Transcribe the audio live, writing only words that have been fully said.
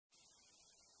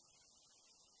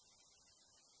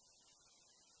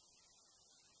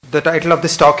The title of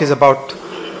this talk is about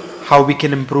how we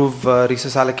can improve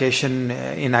resource allocation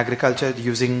in agriculture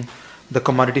using the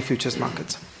commodity futures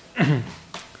markets.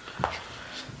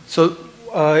 So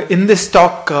in this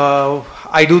talk,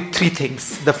 I do three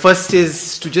things. The first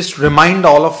is to just remind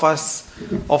all of us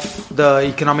of the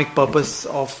economic purpose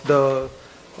of the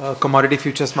commodity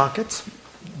futures markets.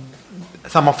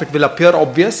 Some of it will appear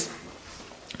obvious,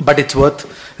 but it's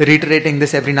worth reiterating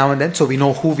this every now and then so we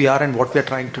know who we are and what we are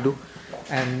trying to do.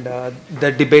 And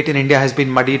the debate in India has been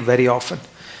muddied very often.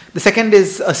 The second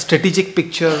is a strategic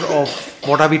picture of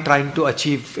what are we trying to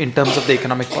achieve in terms of the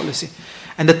economic policy.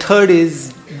 And the third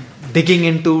is digging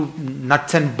into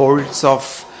nuts and bolts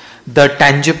of the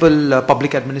tangible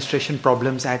public administration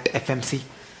problems at FMC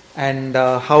and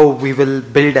how we will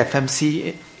build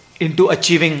FMC into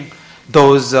achieving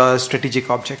those strategic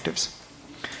objectives.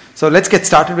 So let's get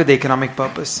started with the economic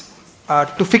purpose.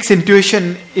 To fix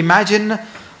intuition, imagine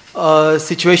a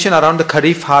situation around the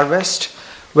Kharif harvest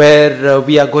where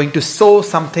we are going to sow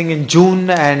something in June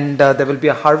and there will be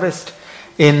a harvest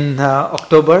in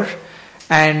October,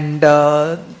 and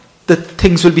the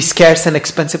things will be scarce and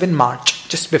expensive in March,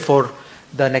 just before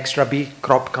the next Rabi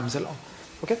crop comes along.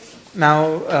 Okay.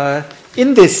 Now,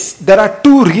 in this, there are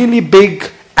two really big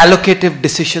allocative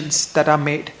decisions that are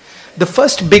made. The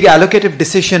first big allocative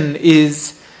decision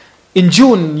is in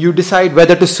June, you decide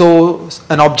whether to sow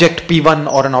an object P1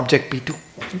 or an object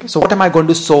P2. Okay? So what am I going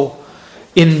to sow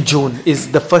in June is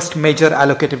the first major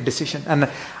allocative decision. And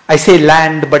I say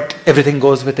land, but everything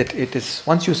goes with it. It is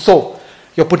once you sow,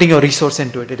 you're putting your resource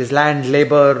into it. It is land,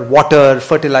 labor, water,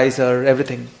 fertilizer,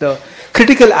 everything. The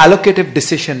critical allocative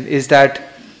decision is that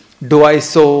do I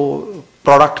sow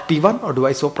product P1 or do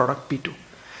I sow product P2?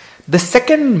 The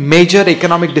second major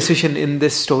economic decision in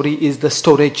this story is the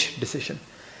storage decision,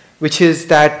 which is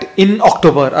that in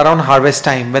October, around harvest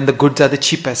time, when the goods are the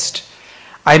cheapest,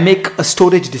 I make a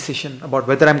storage decision about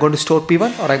whether I'm going to store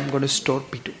P1 or I'm going to store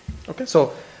P2. Okay,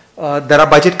 so there are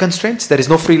budget constraints, there is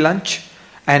no free lunch,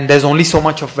 and there's only so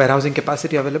much of warehousing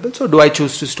capacity available. So do I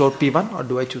choose to store P1 or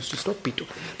do I choose to store P2?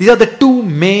 These are the two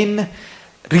main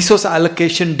resource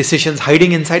allocation decisions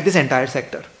hiding inside this entire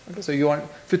sector. Okay, so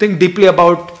if you think deeply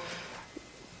about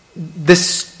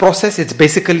this process, it's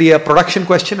basically a production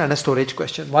question and a storage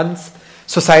question. Once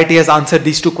society has answered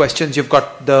these two questions, you've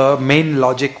got the main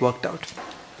logic worked out.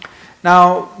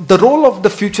 Now, the role of the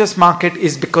futures market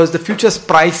is because the futures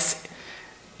price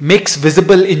makes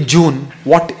visible in June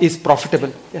what is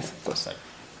profitable. Yes, of course.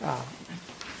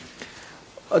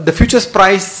 The futures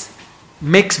price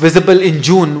makes visible in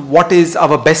June what is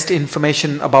our best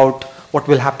information about what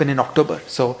will happen in October.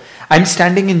 So I'm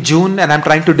standing in June and I'm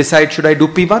trying to decide, should I do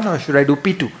P1 or should I do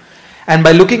P2? And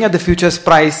by looking at the futures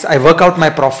price, I work out my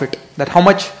profit, that how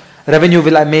much revenue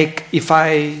will I make if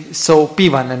I sow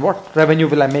P1 and what revenue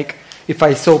will I make if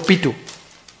I sow P2.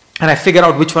 And I figure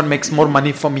out which one makes more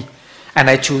money for me. And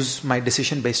I choose my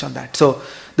decision based on that. So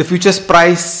the futures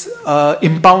price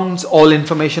impounds all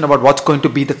information about what's going to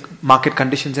be the market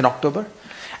conditions in October.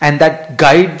 And that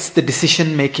guides the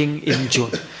decision making in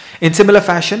June. In similar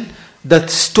fashion, the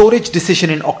storage decision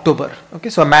in October.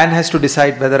 Okay, so a man has to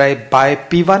decide whether I buy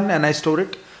P1 and I store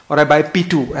it or I buy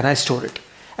P2 and I store it.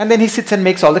 And then he sits and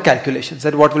makes all the calculations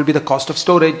that what will be the cost of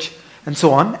storage and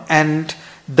so on. And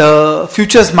the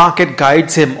futures market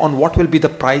guides him on what will be the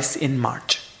price in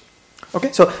March.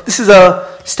 Okay, so this is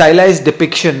a stylized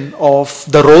depiction of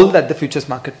the role that the futures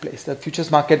market plays. The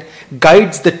futures market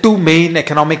guides the two main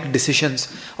economic decisions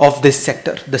of this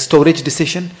sector, the storage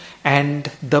decision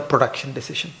and the production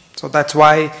decision. So that's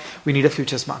why we need a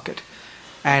futures market.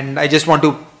 And I just want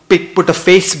to put a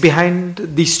face behind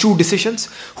these two decisions.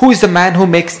 Who is the man who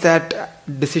makes that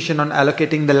decision on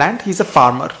allocating the land? He's a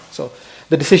farmer. So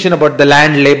the decision about the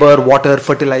land, labor, water,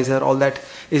 fertilizer, all that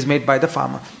is made by the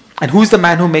farmer. And who's the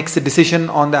man who makes the decision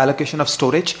on the allocation of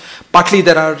storage? Partly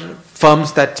there are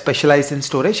firms that specialize in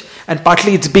storage, and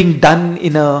partly it's being done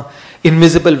in an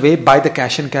invisible way by the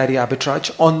cash and carry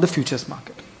arbitrage on the futures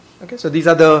market. Okay, so these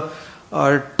are the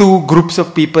two groups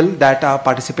of people that are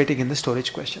participating in the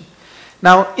storage question.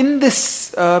 Now, in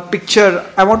this picture,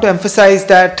 I want to emphasize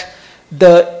that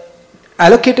the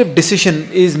allocative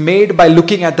decision is made by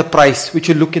looking at the price, which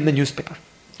you look in the newspaper.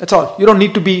 That's all. You don't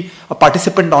need to be a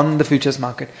participant on the futures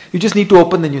market. You just need to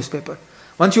open the newspaper.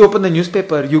 Once you open the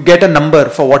newspaper, you get a number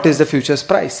for what is the futures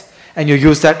price. And you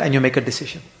use that and you make a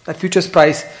decision. That futures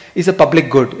price is a public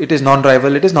good. It is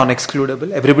non-rival. It is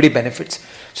non-excludable. Everybody benefits.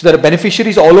 So there are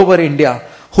beneficiaries all over India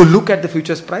who look at the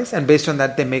futures price and based on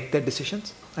that they make their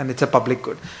decisions. And it's a public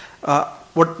good.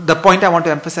 What the point I want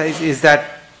to emphasize is that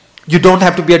you don't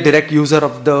have to be a direct user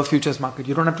of the futures market.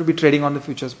 You don't have to be trading on the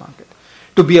futures market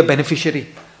to be a beneficiary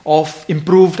of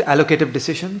improved allocative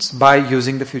decisions by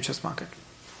using the futures market.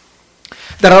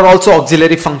 There are also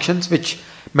auxiliary functions which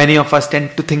many of us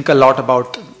tend to think a lot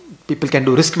about. People can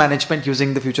do risk management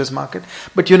using the futures market.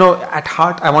 But at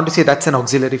heart, I want to say that's an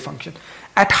auxiliary function.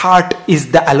 At heart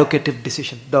is the allocative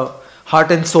decision. The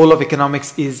heart and soul of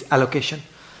economics is allocation.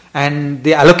 And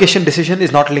the allocation decision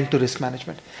is not linked to risk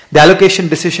management. The allocation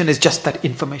decision is just that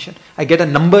information. I get a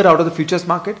number out of the futures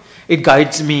market. It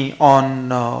guides me on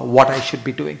what I should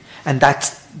be doing. And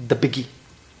that's the biggie.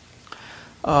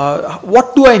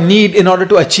 What do I need in order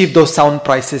to achieve those sound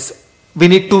prices? We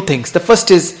need two things. The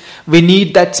first is we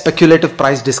need that speculative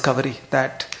price discovery,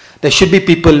 that there should be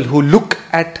people who look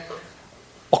at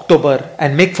October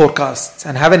and make forecasts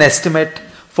and have an estimate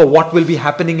for what will be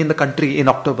happening in the country in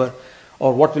October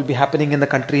or what will be happening in the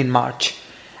country in March.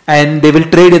 And they will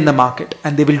trade in the market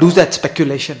and they will do that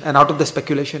speculation. And out of the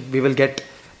speculation, we will get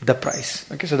the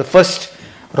price. Okay, so the first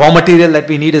raw material that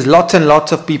we need is lots and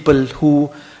lots of people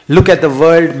who look at the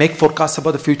world, make forecasts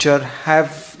about the future,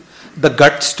 have the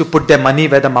guts to put their money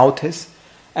where the mouth is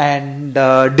and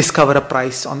discover a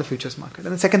price on the futures market.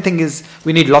 And the second thing is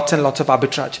we need lots and lots of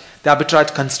arbitrage. The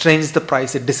arbitrage constrains the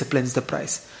price, it disciplines the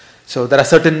price. So there are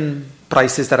certain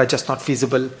prices that are just not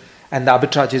feasible and the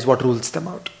arbitrage is what rules them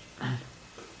out.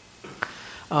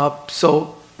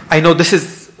 So I know this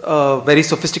is a very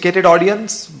sophisticated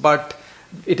audience, but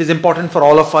it is important for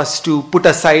all of us to put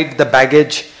aside the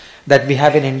baggage that we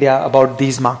have in India about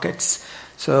these markets.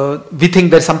 So we think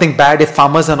there's something bad if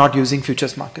farmers are not using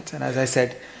futures markets. And as I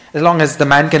said, as long as the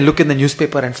man can look in the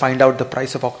newspaper and find out the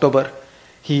price of October,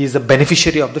 he is a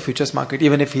beneficiary of the futures market,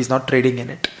 even if he's not trading in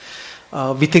it.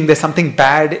 We think there's something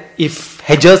bad if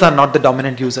hedgers are not the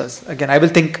dominant users. Again, I will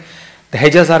think the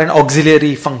hedgers are an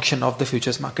auxiliary function of the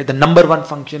futures market. The number one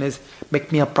function is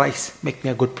make me a price, make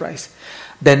me a good price.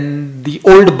 Then the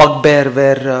old bugbear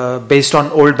where based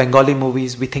on old Bengali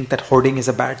movies, we think that hoarding is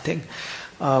a bad thing.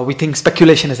 We think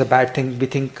speculation is a bad thing. We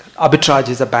think arbitrage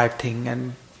is a bad thing.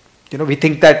 And, we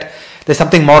think that there's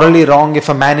something morally wrong if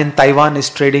a man in Taiwan is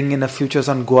trading in a futures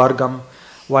on guar gum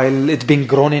while it's being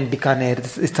grown in Bikaner.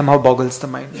 It somehow boggles the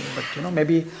mind. But,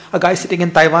 maybe a guy sitting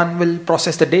in Taiwan will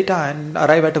process the data and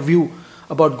arrive at a view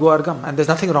about guar gum. And there's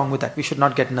nothing wrong with that. We should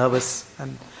not get nervous.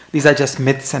 And these are just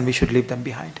myths and we should leave them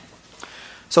behind.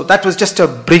 So that was just a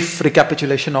brief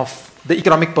recapitulation of the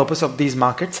economic purpose of these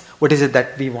markets. What is it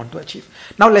that we want to achieve?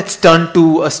 Now let's turn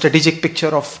to a strategic picture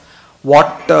of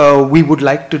what we would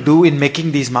like to do in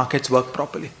making these markets work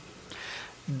properly.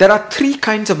 There are three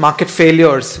kinds of market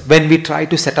failures when we try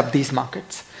to set up these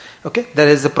markets. Okay, there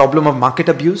is a problem of market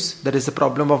abuse, there is a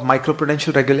problem of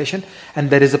microprudential regulation, and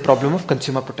there is a problem of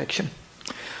consumer protection.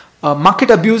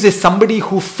 Market abuse is somebody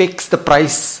who fakes the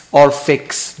price or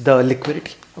fakes the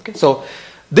liquidity. Okay, so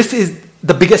this is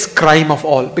the biggest crime of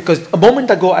all, because a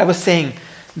moment ago I was saying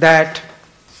that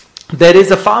there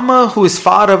is a farmer who is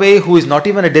far away, who is not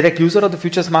even a direct user of the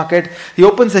futures market. He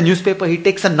opens a newspaper, he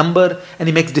takes a number and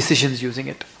he makes decisions using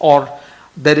it. Or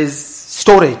there is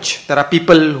storage. There are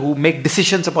people who make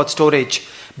decisions about storage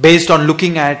based on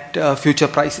looking at future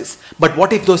prices. But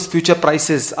what if those future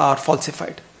prices are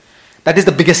falsified? That is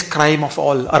the biggest crime of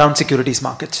all around securities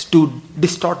markets. To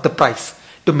distort the price,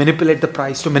 to manipulate the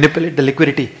price, to manipulate the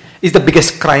liquidity is the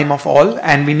biggest crime of all.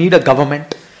 And we need a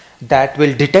government that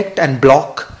will detect and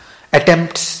block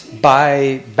attempts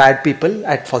by bad people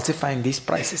at falsifying these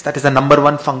prices. That is the number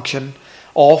one function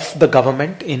of the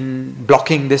government in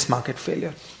blocking this market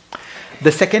failure.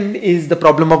 The second is the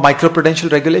problem of microprudential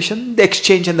regulation. The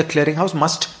exchange and the clearinghouse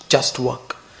must just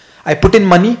work. I put in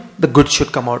money, the goods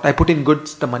should come out. I put in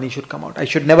goods, the money should come out. I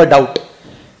should never doubt.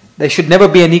 There should never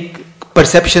be any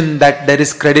perception that there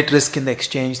is credit risk in the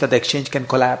exchange, that the exchange can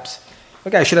collapse.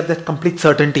 Okay, I should have that complete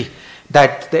certainty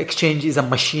that the exchange is a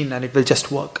machine and it will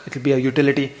just work. It will be a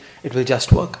utility, it will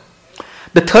just work.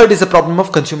 The third is the problem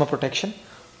of consumer protection.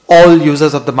 All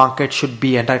users of the market should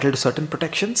be entitled to certain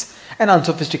protections, and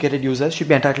unsophisticated users should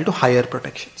be entitled to higher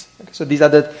protections. Okay, so these are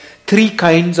the three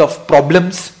kinds of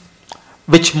problems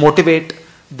which motivate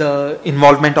the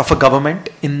involvement of a government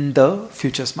in the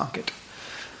futures market.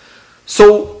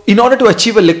 So in order to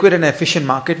achieve a liquid and efficient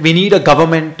market, we need a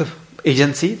government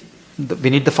agency.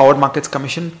 We need the Forward Markets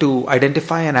Commission to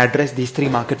identify and address these three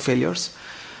market failures.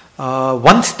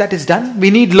 Once that is done,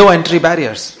 we need low entry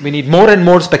barriers. We need more and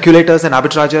more speculators and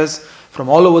arbitrageurs from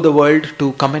all over the world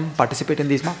to come and participate in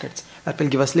these markets. That will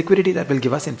give us liquidity, that will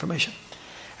give us information.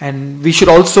 And we should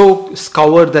also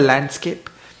scour the landscape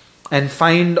and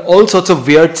find all sorts of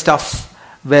weird stuff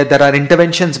where there are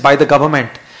interventions by the government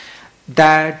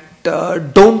that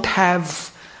don't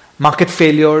have market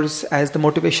failures as the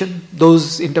motivation.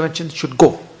 Those interventions should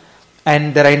go.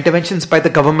 and there are interventions by the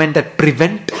government that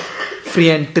prevent free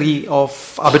entry of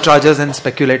arbitrageurs and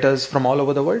speculators from all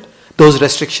over the world, those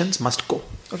restrictions must go.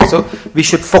 Okay, so we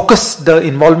should focus the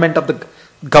involvement of the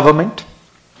government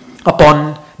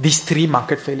upon these three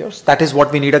market failures. That is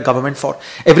what we need a government for.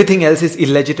 Everything else is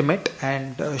illegitimate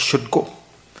and should go.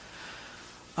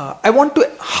 I want to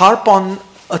harp on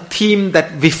a theme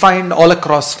that we find all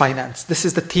across finance. This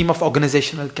is the theme of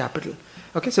organizational capital.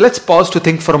 Okay, so let's pause to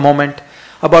think for a moment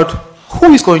about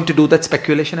who is going to do that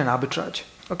speculation and arbitrage.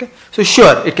 Okay, so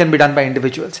sure, it can be done by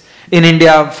individuals. In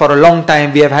India, for a long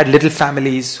time, we have had little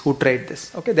families who trade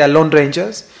this. Okay, they are lone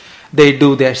rangers. They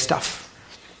do their stuff.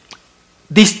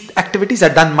 These activities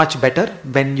are done much better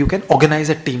when you can organize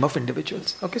a team of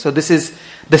individuals. Okay, so this is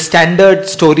the standard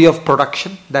story of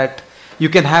production, that you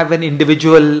can have an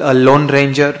individual, a lone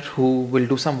ranger who will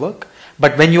do some work.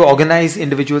 But when you organize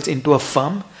individuals into a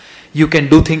firm, you can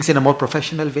do things in a more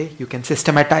professional way. You can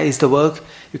systematize the work.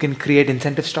 You can create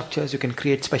incentive structures. You can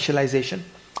create specialization.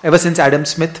 Ever since Adam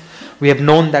Smith, we have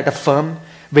known that a firm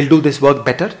will do this work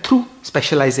better through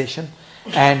specialization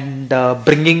and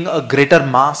bringing a greater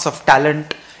mass of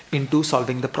talent into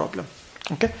solving the problem.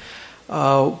 Okay,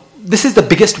 this is the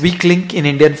biggest weak link in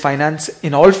Indian finance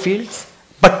in all fields,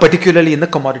 but particularly in the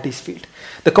commodities field.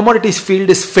 The commodities field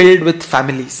is filled with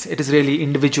families. It is really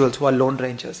individuals who are lone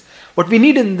rangers. What we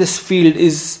need in this field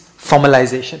is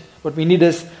formalization. What we need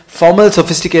is formal,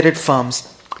 sophisticated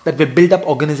firms that will build up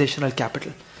organizational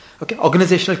capital. Okay,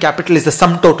 organizational capital is the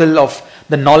sum total of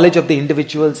the knowledge of the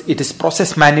individuals. It is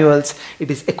process manuals.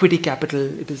 It is equity capital.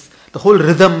 It is the whole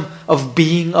rhythm of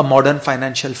being a modern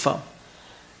financial firm.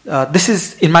 This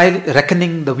is, in my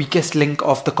reckoning, the weakest link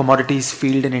of the commodities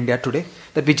field in India today,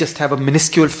 that we just have a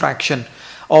minuscule fraction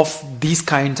of these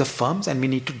kinds of firms, and we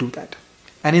need to do that.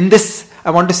 And in this,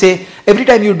 I want to say, every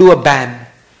time you do a ban,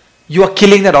 you are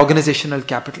killing that organizational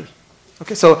capital.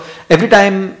 Okay, so every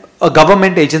time a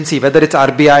government agency, whether it's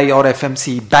RBI or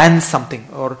FMC, bans something,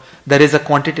 or there is a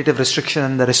quantitative restriction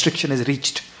and the restriction is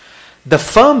reached, the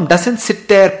firm doesn't sit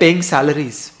there paying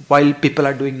salaries while people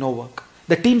are doing no work.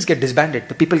 The teams get disbanded,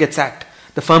 the people get sacked,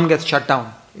 the firm gets shut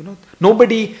down.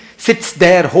 Nobody sits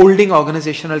there holding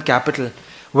organizational capital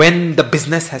when the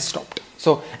business has stopped.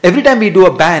 So every time we do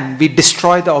a ban, we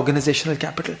destroy the organizational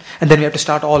capital, and then we have to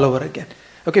start all over again.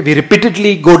 Okay, we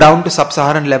repeatedly go down to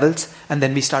sub-Saharan levels and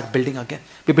then we start building again.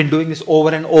 We've been doing this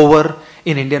over and over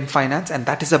in Indian finance, and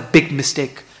that is a big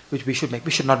mistake which we should make.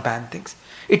 We should not ban things.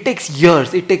 It takes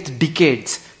years, it takes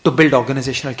decades to build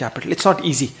organizational capital. It's not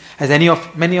easy, as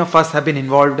many of us have been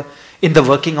involved in the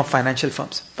working of financial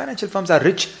firms. Financial firms are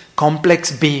rich,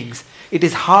 complex beings. It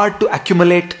is hard to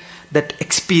accumulate that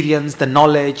experience, the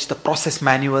knowledge, the process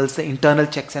manuals, the internal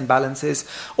checks and balances,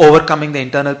 overcoming the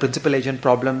internal principal agent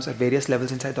problems at various levels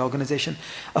inside the organization.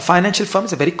 A financial firm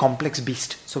is a very complex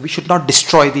beast. So we should not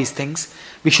destroy these things.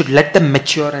 We should let them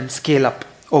mature and scale up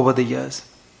over the years.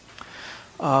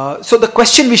 So the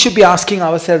question we should be asking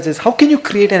ourselves is, how can you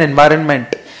create an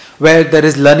environment where there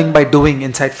is learning by doing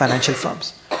inside financial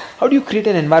firms? How do you create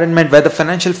an environment where the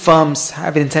financial firms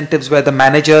have incentives, where the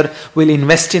manager will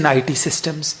invest in IT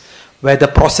systems, where the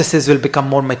processes will become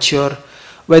more mature,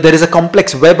 where there is a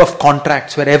complex web of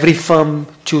contracts, where every firm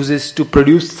chooses to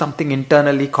produce something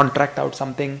internally, contract out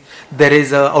something. There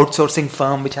is an outsourcing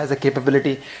firm which has a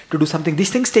capability to do something.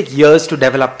 These things take years to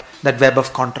develop, that web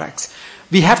of contracts.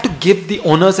 We have to give the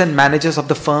owners and managers of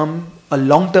the firm a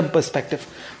long-term perspective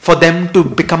for them to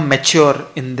become mature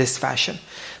in this fashion.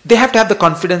 They have to have the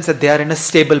confidence that they are in a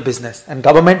stable business, and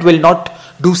government will not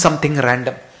do something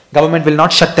random. Government will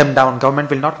not shut them down. Government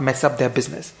will not mess up their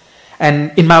business.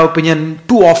 And in my opinion,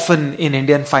 too often in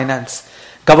Indian finance,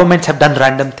 governments have done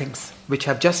random things which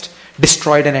have just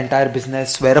destroyed an entire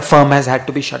business where a firm has had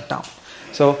to be shut down.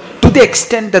 So to the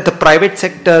extent that the private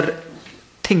sector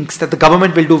thinks that the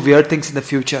government will do weird things in the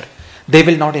future, they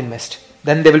will not invest.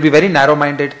 Then they will be very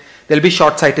narrow-minded. They'll be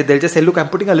short-sighted. They'll just say, look, I'm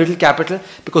putting a little capital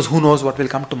because who knows what will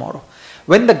come tomorrow.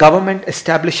 When the government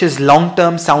establishes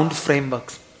long-term sound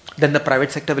frameworks, then the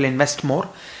private sector will invest more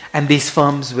and these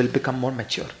firms will become more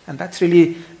mature. And that's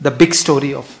really the big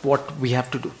story of what we have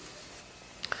to do.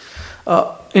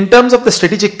 In terms of the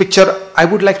strategic picture, I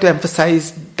would like to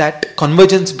emphasize that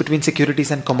convergence between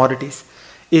securities and commodities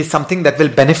is something that will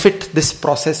benefit this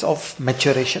process of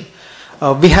maturation.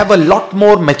 We have a lot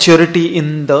more maturity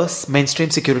in the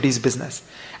mainstream securities business.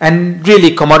 And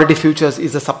really, commodity futures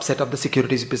is a subset of the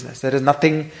securities business. There is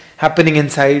nothing happening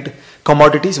inside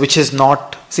commodities which is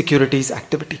not securities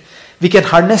activity. We can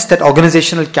harness that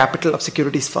organizational capital of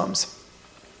securities firms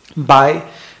by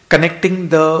connecting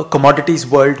the commodities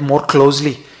world more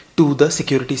closely to the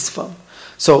securities firm.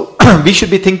 So we should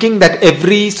be thinking that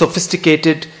every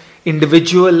sophisticated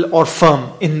individual or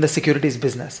firm in the securities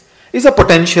business is a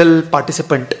potential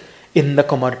participant in the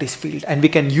commodities field, and we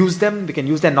can use them, we can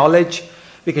use their knowledge,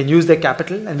 we can use their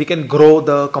capital, and we can grow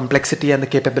the complexity and the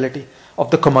capability of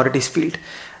the commodities field.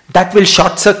 That will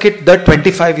short circuit the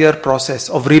 25-year process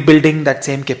of rebuilding that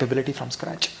same capability from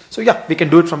scratch. So yeah, we can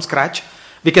do it from scratch.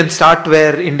 We can start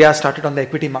where India started on the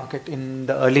equity market in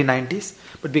the early 90s,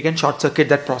 but we can short circuit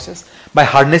that process by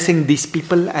harnessing these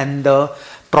people and the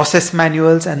process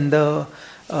manuals and the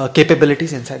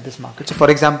capabilities inside this market. So for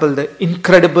example, the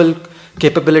incredible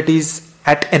capabilities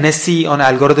at NSE on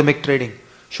algorithmic trading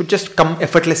should just come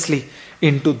effortlessly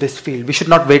into this field. We should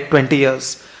not wait 20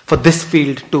 years for this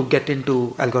field to get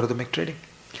into algorithmic trading.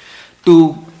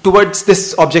 Towards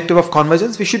this objective of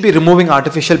convergence, we should be removing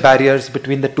artificial barriers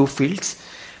between the two fields.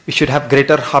 We should have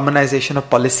greater harmonization of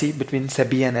policy between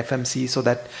SEBI and FMC so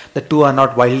that the two are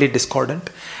not wildly discordant.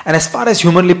 And as far as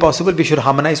humanly possible, we should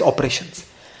harmonize operations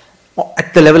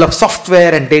at the level of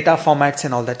software and data formats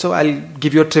and all that. So I'll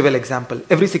give you a trivial example.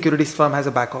 Every securities firm has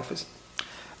a back office.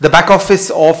 The back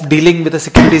office of dealing with a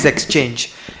securities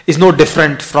exchange is no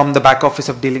different from the back office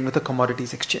of dealing with a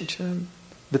commodities exchange.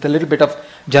 With a little bit of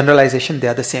generalization, they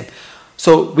are the same.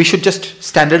 So we should just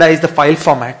standardize the file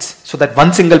formats so that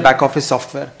one single back office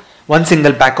software, one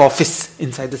single back office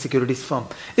inside the securities firm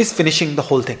is finishing the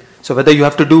whole thing. So whether you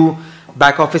have to do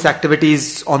back office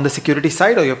activities on the security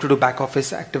side or you have to do back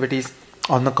office activities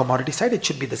on the commodity side, it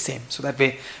should be the same. So that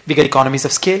way we get economies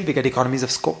of scale, we get economies of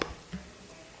scope.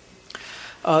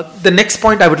 The next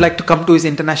point I would like to come to is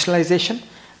internationalization.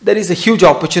 There is a huge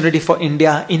opportunity for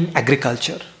India in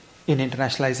agriculture, in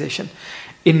internationalization.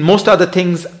 In most other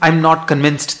things, I'm not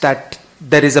convinced that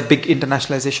there is a big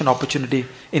internationalization opportunity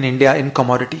in India in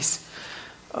commodities.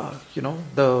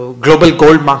 The global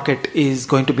gold market is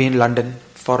going to be in London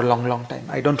for a long, long time.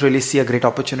 I don't really see a great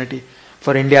opportunity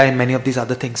for India in many of these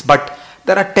other things. But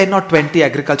there are 10 or 20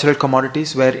 agricultural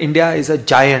commodities where India is a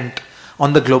giant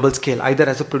on the global scale, either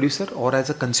as a producer or as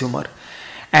a consumer.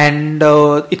 And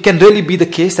it can really be the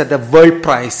case that the world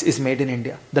price is made in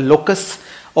India. The locus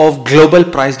of global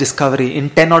price discovery in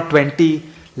 10 or 20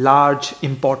 large,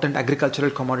 important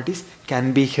agricultural commodities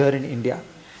can be here in India.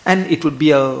 And it would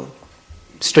be a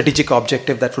strategic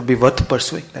objective that would be worth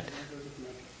pursuing. That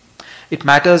it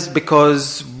matters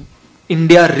because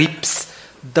India reaps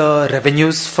the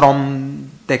revenues from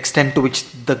the extent to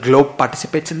which the globe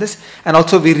participates in this, and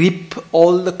also we reap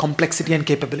all the complexity and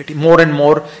capability. More and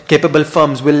more capable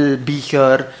firms will be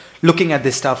here looking at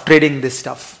this stuff, trading this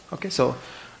stuff. Okay, so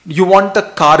you want a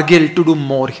Cargill to do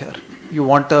more here. You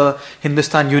want a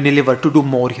Hindustan Unilever to do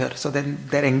more here. So then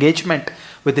their engagement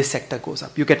with this sector goes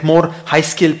up. You get more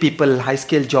high-skilled people,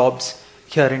 high-skilled jobs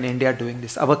here in India doing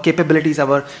this. Our capabilities,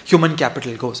 our human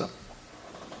capital goes up.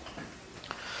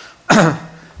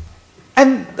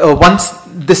 And once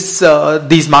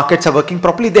these markets are working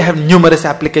properly, they have numerous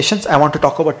applications. I want to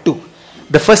talk about two.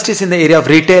 The first is in the area of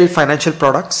retail financial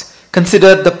products.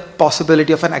 Consider the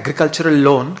possibility of an agricultural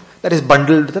loan that is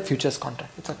bundled with a futures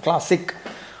contract. It's a classic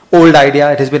old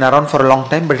idea. It has been around for a long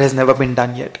time, but it has never been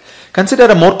done yet. Consider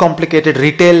a more complicated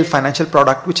retail financial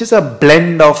product, which is a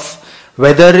blend of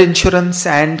weather insurance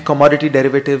and commodity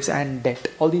derivatives and debt.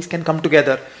 All these can come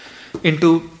together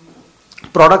into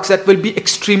products that will be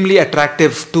extremely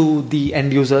attractive to the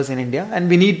end users in India, and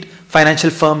we need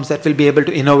financial firms that will be able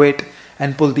to innovate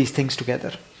and pull these things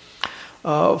together.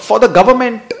 For the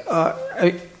government,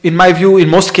 in my view, in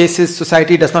most cases,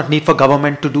 society does not need for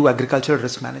government to do agricultural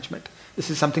risk management. This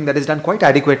is something that is done quite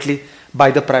adequately by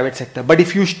the private sector. But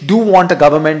if you do want a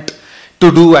government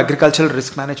to do agricultural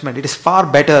risk management, it is far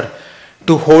better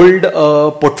to hold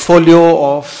a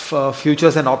portfolio of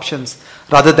futures and options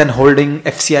rather than holding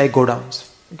FCI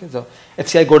go-downs. Okay, so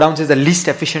FCI go-downs is the least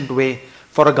efficient way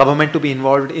for a government to be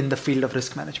involved in the field of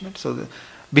risk management. So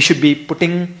we should be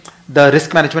putting the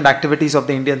risk management activities of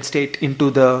the Indian state into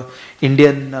the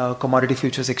Indian commodity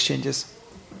futures exchanges.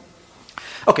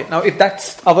 Okay, now if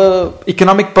that's our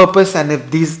economic purpose and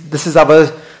if this is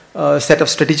our set of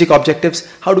strategic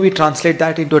objectives, how do we translate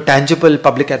that into a tangible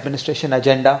public administration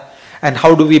agenda? And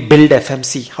how do we build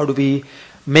FMC? How do we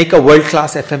make a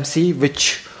world-class FMC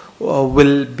which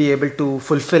will be able to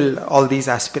fulfill all these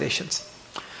aspirations?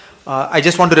 I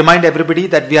just want to remind everybody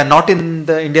that we are not in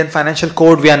the Indian Financial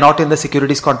Code, we are not in the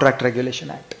Securities Contract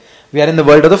Regulation Act. We are in the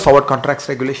world of the Forward Contracts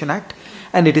Regulation Act,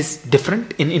 and it is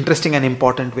different in interesting and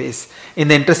important ways. In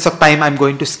the interest of time, I'm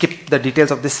going to skip the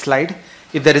details of this slide.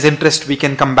 If there is interest, we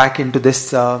can come back into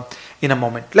this in a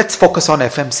moment. Let's focus on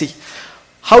FMC.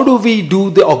 How do we do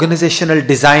the organizational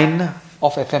design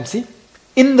of FMC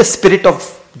in the spirit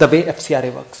of the way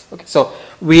FCRA works. Okay, so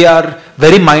we are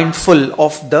very mindful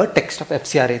of the text of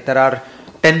FCRA. There are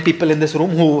 10 people in this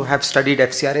room who have studied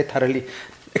FCRA thoroughly,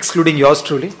 excluding yours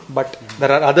truly, but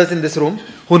there are others in this room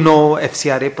who know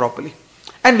FCRA properly.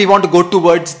 And we want to go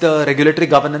towards the regulatory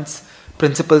governance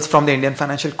principles from the Indian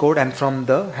Financial Code and from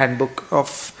the Handbook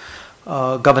of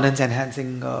Governance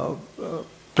Enhancing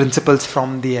Principles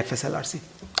from the FSLRC.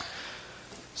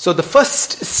 So the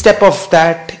first step of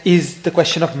that is the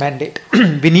question of mandate.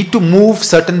 We need to move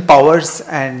certain powers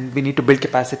and we need to build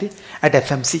capacity at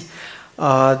FMC.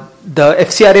 The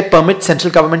FCRA permits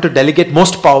central government to delegate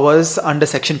most powers under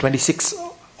Section 26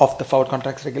 of the Forward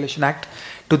Contracts Regulation Act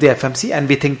to the FMC, and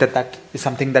we think that that is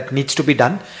something that needs to be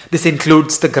done. This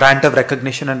includes the grant of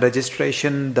recognition and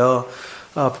registration, the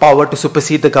power to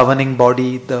supersede the governing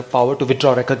body, the power to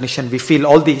withdraw recognition. We feel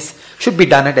all these should be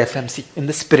done at FMC in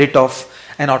the spirit of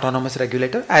an autonomous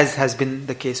regulator, as has been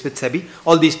the case with SEBI.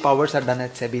 All these powers are done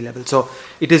at SEBI level. So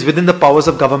it is within the powers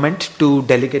of government to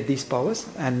delegate these powers,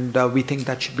 and we think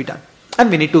that should be done. And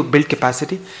we need to build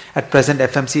capacity. At present,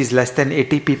 FMC is less than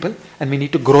 80 people, and we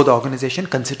need to grow the organization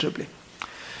considerably.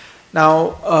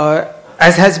 Now,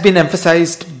 as has been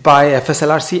emphasized by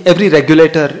FSLRC, every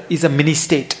regulator is a mini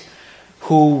state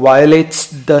who violates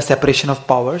the separation of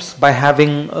powers by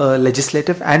having a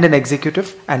legislative and an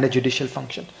executive and a judicial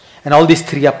function. And all these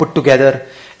three are put together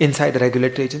inside a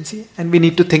regulatory agency, and we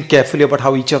need to think carefully about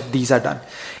how each of these are done.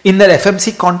 In the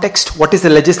FMC context, what is the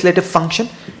legislative function?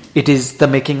 It is the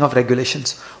making of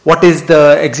regulations. What is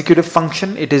the executive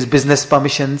function? It is business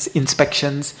permissions,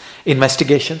 inspections,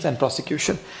 investigations, and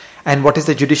prosecution. And what is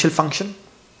the judicial function?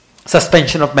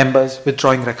 Suspension of members,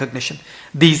 withdrawing recognition.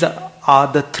 These are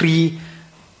the three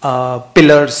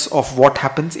pillars of what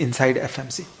happens inside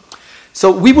FMC. So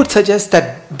we would suggest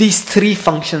that these three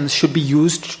functions should be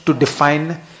used to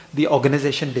define the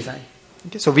organization design.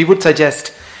 Okay? So we would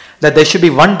suggest that there should be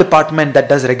one department that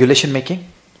does regulation making,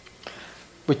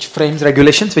 which frames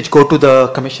regulations which go to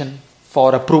the commission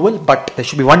for approval, but there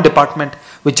should be one department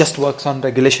which just works on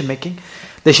regulation making.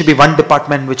 There should be one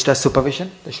department which does supervision.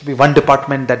 There should be one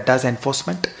department that does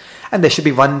enforcement. And there should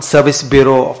be one service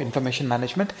bureau of information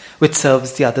management which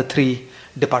serves the other three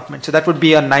departments. So that would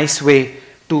be a nice way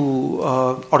to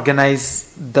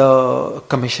organize the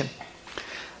commission.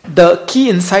 The key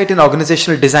insight in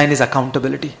organizational design is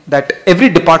accountability. That every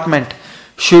department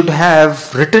should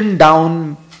have written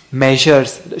down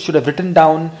measures, should have written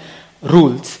down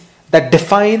rules that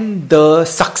define the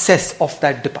success of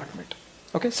that department.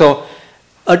 Okay, so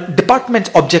a department's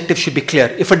objective should be clear.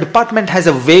 If a department has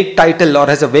a vague title or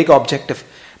has a vague objective,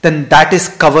 then that is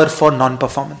cover for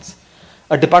non-performance.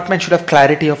 A department should have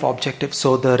clarity of objective.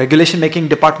 So the regulation making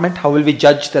department, how will we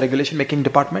judge the regulation making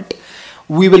department?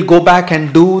 We will go back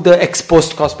and do the ex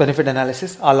post cost benefit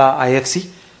analysis a la IFC.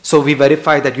 So we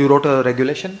verify that you wrote a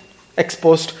regulation, ex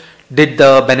post, did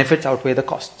the benefits outweigh the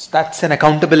costs? That's an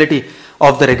accountability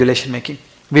of the regulation making.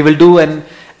 We will do an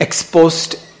ex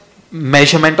post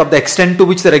measurement of the extent to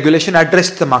which the regulation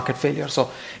addressed the market failure.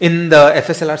 So in the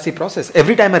FSLRC process,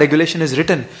 every time a regulation is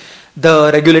written, the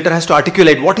regulator has to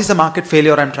articulate what is the market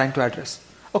failure I'm trying to address.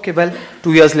 Okay, well,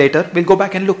 2 years later, we'll go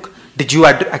back and look. Did you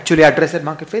actually address that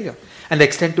market failure? And the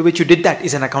extent to which you did that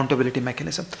is an accountability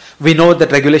mechanism. We know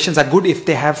that regulations are good if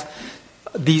they have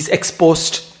these ex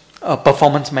post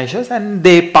performance measures and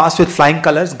they pass with flying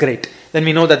colors, great. Then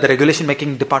we know that the regulation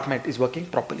making department is working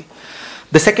properly.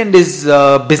 The second is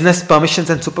business permissions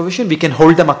and supervision. We can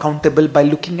hold them accountable by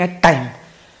looking at time.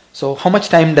 So how much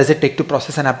time does it take to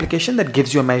process an application? That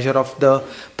gives you a measure of the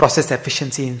process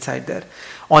efficiency inside there.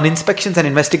 On inspections and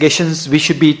investigations, we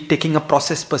should be taking a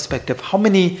process perspective. How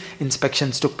many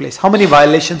inspections took place? How many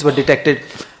violations were detected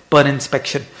per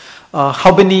inspection?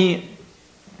 How many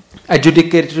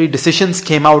adjudicatory decisions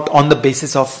came out on the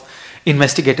basis of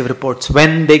investigative reports?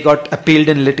 When they got appealed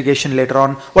in litigation later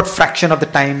on, what fraction of the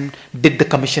time did the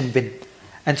commission win?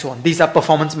 And so on. These are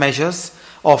performance measures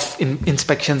of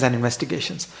inspections and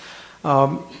investigations.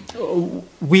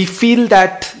 We feel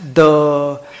that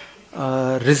the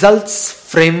results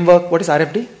framework, what is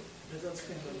RFD?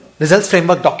 Results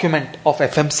framework document of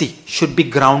FMC should be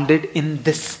grounded in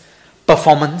this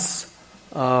performance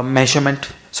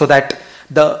measurement so that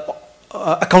the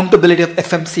accountability of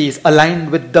FMC is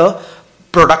aligned with the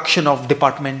production of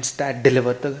departments that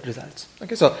deliver the results.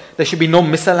 Okay, so there should be no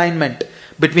misalignment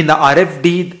between the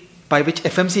RFD by which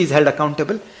FMC is held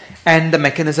accountable and the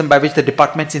mechanism by which the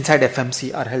departments inside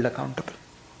FMC are held accountable.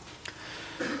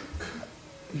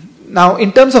 Now,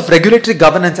 in terms of regulatory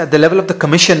governance at the level of the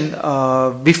commission,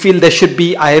 we feel there should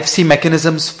be IFC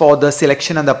mechanisms for the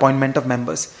selection and the appointment of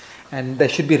members, and there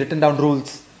should be written down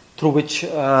rules through which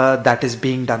that is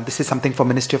being done. This is something for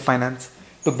Ministry of Finance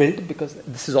to build, because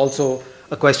this is also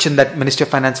a question that Ministry of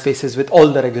Finance faces with all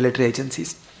the regulatory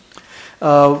agencies.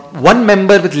 One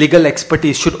member with legal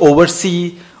expertise should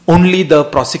oversee only the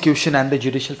prosecution and the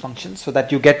judicial functions, so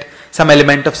that you get some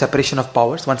element of separation of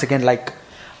powers, once again like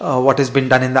what has been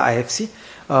done in the IFC.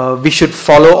 We should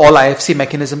follow all IFC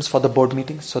mechanisms for the board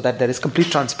meetings, so that there is complete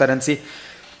transparency.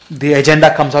 The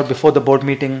agenda comes out before the board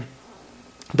meeting,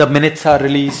 the minutes are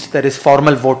released, there is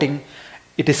formal voting,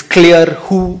 it is clear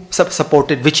who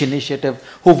supported which initiative,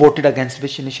 who voted against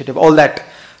which initiative. All that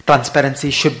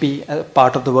transparency should be a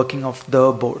part of the working of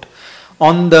the board.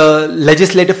 On the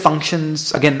legislative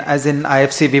functions, again, as in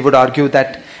IFC, we would argue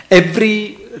that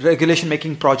every regulation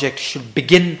making project should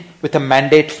begin with a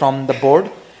mandate from the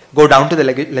board, go down to the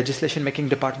legislation making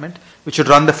department, which should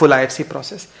run the full IFC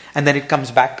process, and then it comes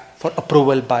back for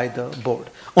approval by the board.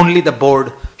 Only the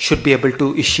board should be able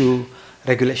to issue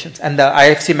regulations. And the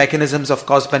IFC mechanisms of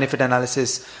cost-benefit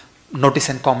analysis, notice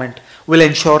and comment, will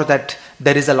ensure that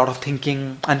there is a lot of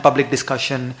thinking and public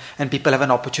discussion, and people have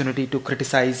an opportunity to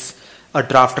criticize a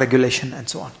draft regulation and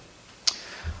so on.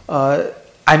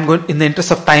 In the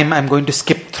interest of time, I'm going to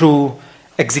skip through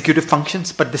executive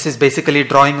functions, but this is basically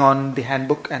drawing on the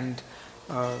handbook, and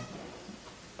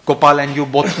Gopal and you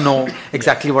both know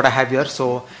exactly what I have here,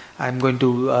 so I'm going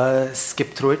to skip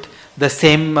through it. The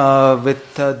same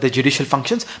with the judicial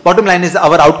functions. Bottom line is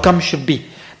our outcome should be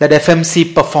that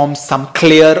FMC performs some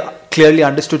clearly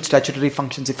understood statutory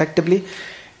functions effectively.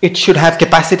 It should have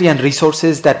capacity and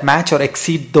resources that match or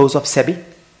exceed those of SEBI.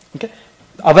 Okay?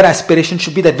 Our aspiration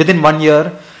should be that within 1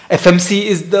 year, FMC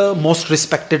is the most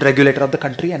respected regulator of the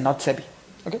country and not SEBI.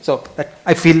 Okay, so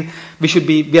I feel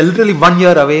we are literally 1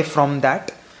 year away from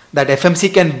that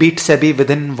FMC can beat SEBI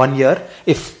within 1 year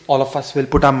if all of us will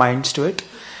put our minds to it.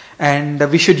 And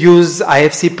we should use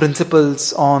IFC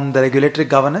principles on the regulatory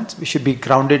governance. We should be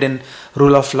grounded in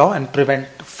rule of law and prevent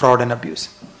fraud and abuse.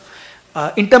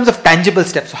 In terms of tangible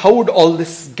steps, how would all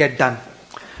this get done?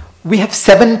 We have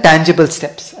 7 tangible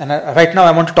steps, and right now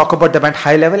I want to talk about them at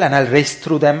high level, and I'll race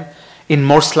through them in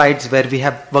more slides where we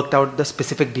have worked out the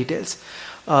specific details.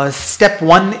 Step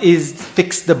 1 is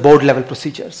fix the board level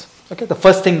procedures. Okay, the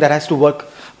first thing that has to work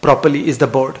properly is the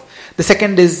board. The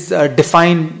second is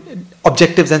define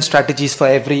objectives and strategies for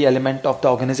every element of the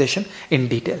organization in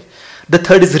detail. The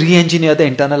third is re-engineer the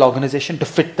internal organization to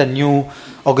fit the new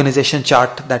organization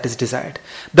chart that is desired.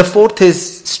 The fourth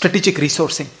is strategic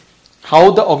resourcing.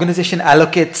 How the organization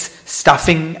allocates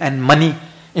staffing and money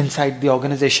inside the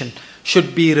organization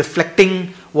should be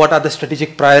reflecting what are the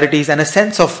strategic priorities and a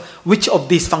sense of which of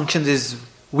these functions is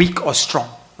weak or strong.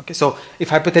 Okay, so if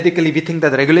hypothetically we think that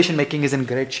the regulation making is in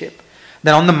great shape,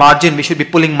 then on the margin we should be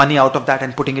pulling money out of that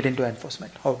and putting it into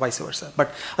enforcement, or vice versa.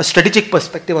 But a strategic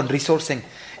perspective on resourcing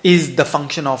is the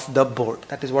function of the board.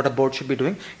 That is what a board should be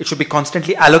doing. It should be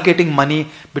constantly allocating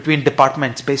money between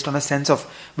departments based on a sense of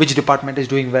which department is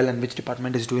doing well and which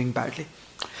department is doing badly.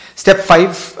 Step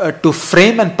 5, to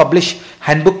frame and publish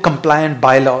handbook compliant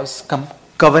bylaws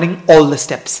covering all the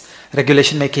steps: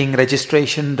 regulation making,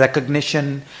 registration,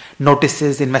 recognition,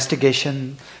 notices,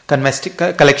 investigation,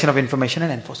 collection of information,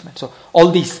 and enforcement. So all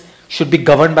these should be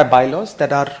governed by bylaws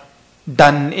that are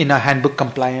done in a handbook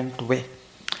compliant way.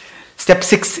 Step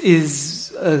 6 is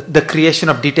the creation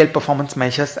of detailed performance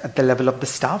measures at the level of the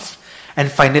staff.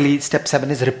 And finally, step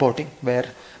 7 is reporting, where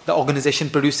the organization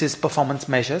produces performance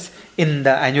measures in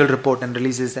the annual report and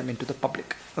releases them into the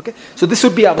public. Okay, so this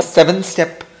would be our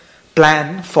 7-step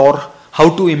plan for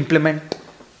how to implement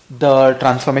the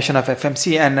transformation of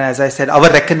FMC. And as I said, our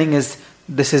reckoning is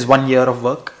this is 1 year of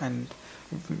work, and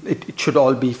it should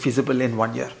all be feasible in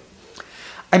 1 year.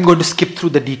 I'm going to skip through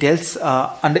the details.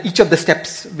 Under each of the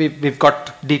steps, we've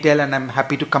got detail, and I'm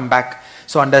happy to come back.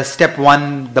 So under step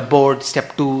 1, the board,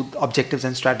 step 2, objectives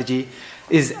and strategy,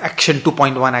 is action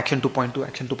 2.1, action 2.2,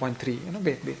 action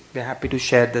 2.3. We're happy to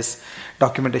share this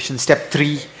documentation. Step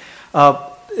 3,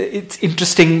 it's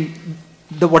interesting.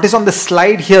 What is on the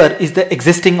slide here is the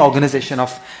existing organization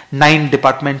of 9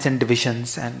 departments and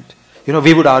divisions, and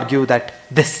we would argue that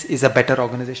this is a better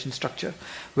organization structure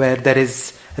where there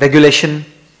is regulation,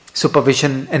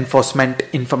 supervision, enforcement,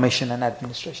 information, and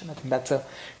administration. I think that's a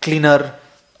cleaner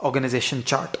organization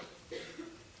chart.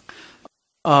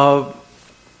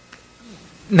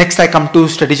 Next, I come to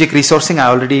strategic resourcing. I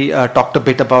already talked a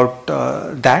bit about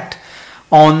that.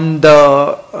 On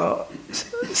the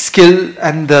skill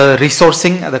and the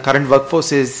resourcing, the current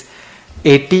workforce is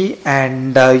 80,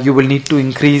 and you will need to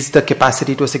increase the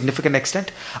capacity to a significant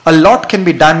extent. A lot can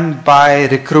be done by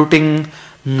recruiting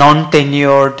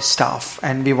non-tenured staff,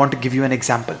 and we want to give you an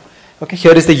example. Okay,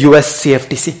 here is the US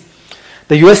CFTC.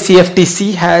 The US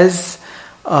CFTC has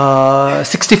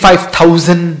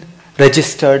 65,000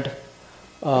 registered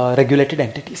regulated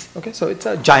entities. Okay, so it's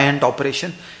a giant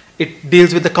operation. It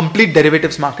deals with the complete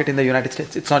derivatives market in the United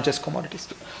States. It's not just commodities.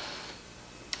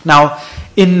 Now,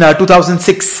 in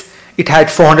 2006, it had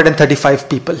 435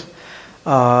 people.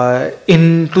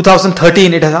 In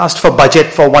 2013, it has asked for budget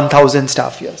for 1,000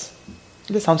 staff years.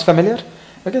 This sounds familiar?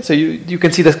 Okay, so you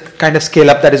can see the kind of scale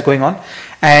up that is going on.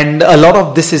 And a lot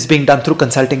of this is being done through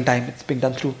consulting time. It's being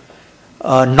done through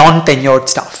non-tenured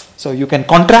staff. So you can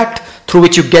contract through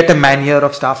which you get a man year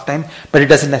of staff time, but it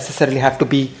doesn't necessarily have to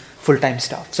be full-time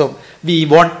staff. So we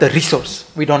want the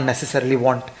resource. We don't necessarily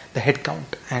want the headcount,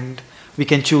 and we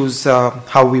can choose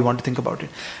how we want to think about it.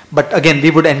 But again,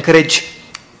 we would encourage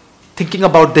thinking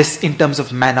about this in terms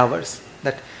of man hours,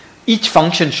 that each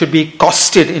function should be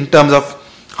costed in terms of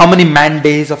how many man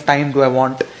days of time do I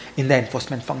want in the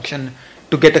enforcement function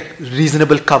to get a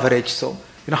reasonable coverage. So,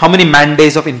 how many man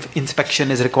days of inspection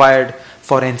is required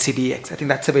for NCDX? I think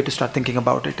that's a way to start thinking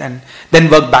about it, and then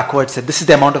work backwards. That this is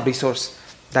the amount of resource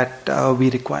that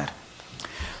we require.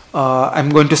 I'm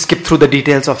going to skip through the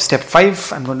details of step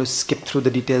 5. I'm going to skip through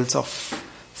the details of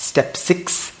step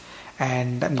 6,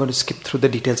 and I'm going to skip through the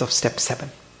details of step 7.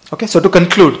 Okay, so to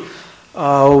conclude,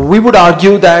 we would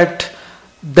argue that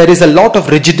there is a lot of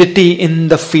rigidity in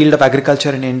the field of agriculture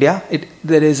in India.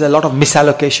 There is a lot of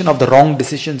misallocation of the wrong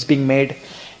decisions being made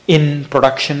in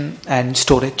production and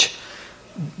storage.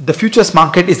 The futures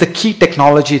market is the key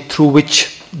technology through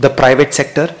which the private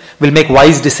sector will make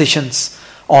wise decisions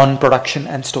on production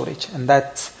and storage, and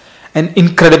that's an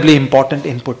incredibly important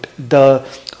input. The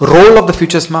role of the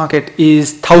futures market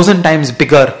is 1,000 times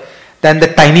bigger than the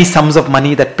tiny sums of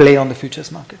money that play on the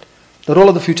futures market. The role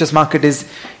of the futures market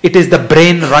is, it is the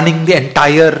brain running the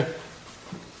entire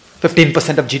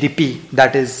 15% of GDP,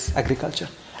 that is agriculture.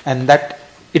 And that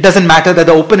it doesn't matter that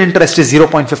the open interest is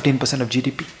 0.15% of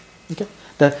GDP. Okay?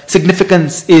 The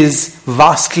significance is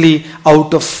vastly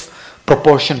out of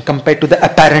proportion compared to the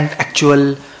apparent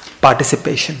actual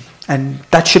participation. And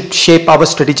that should shape our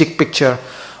strategic picture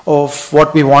of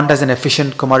what we want as an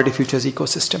efficient commodity futures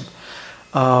ecosystem.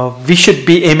 We should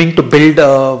be aiming to build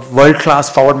a world-class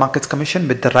forward markets commission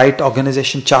with the right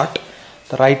organization chart,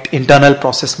 the right internal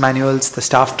process manuals, the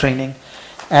staff training.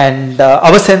 And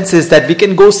our sense is that we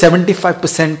can go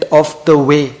 75% of the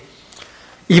way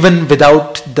even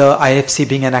without the IFC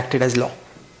being enacted as law.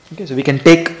 Okay, so we can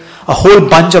take a whole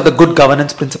bunch of the good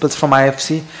governance principles from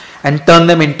IFC and turn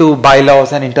them into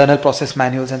bylaws and internal process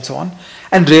manuals and so on,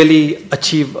 and really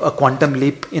achieve a quantum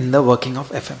leap in the working of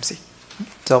FMC.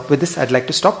 So with this, I'd like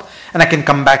to stop, and I can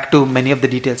come back to many of the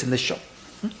details in this show.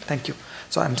 Thank you.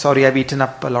 So I'm sorry I've eaten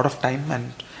up a lot of time,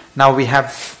 and now we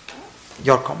have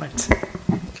your comments.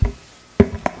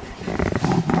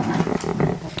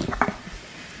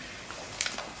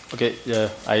 Okay,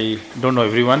 I don't know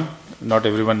everyone. Not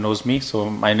everyone knows me. So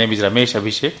my name is Ramesh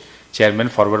Abhishek, Chairman,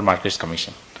 Forward Markets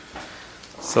Commission.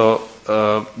 So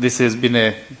this has been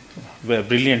a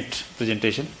brilliant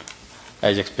presentation,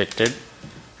 as expected.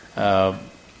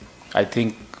 I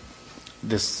think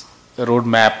this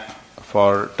roadmap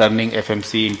for turning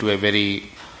FMC into a very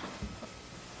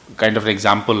kind of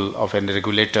example of a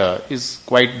regulator is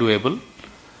quite doable,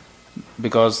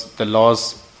 because the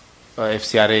laws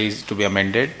FCRA is to be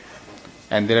amended,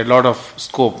 and there are a lot of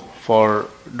scope for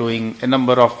doing a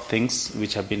number of things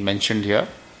which have been mentioned here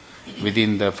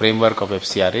within the framework of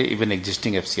FCRA, even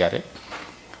existing FCRA.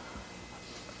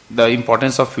 The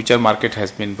importance of future market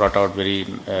has been brought out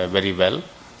very well.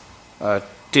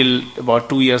 Till about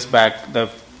 2 years back, the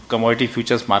commodity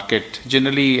futures market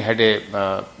generally had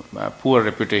a poor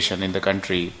reputation in the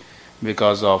country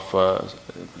because of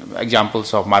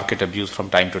examples of market abuse from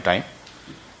time to time.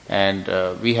 And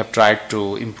we have tried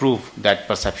to improve that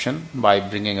perception by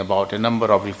bringing about a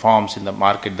number of reforms in the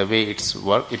market, the way it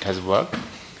has worked.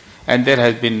 And there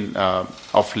has been,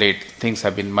 of late, things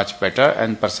have been much better,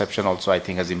 and perception also, I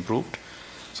think, has improved.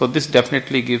 So this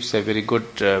definitely gives a very good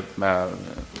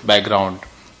background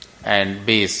and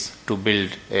base to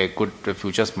build a good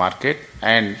futures market.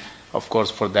 And of course,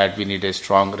 for that, we need a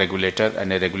strong regulator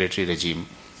and a regulatory regime.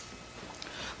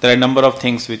 There are a number of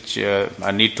things which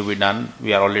need to be done.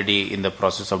 We are already in the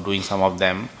process of doing some of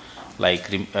them, like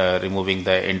removing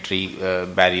the entry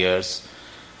barriers,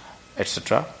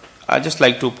 etc. I'd just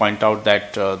like to point out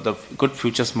that the good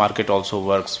futures market also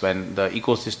works when the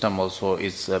ecosystem also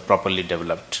is properly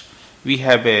developed. We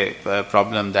have a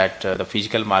problem that the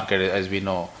physical market, as we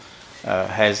know,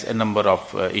 has a number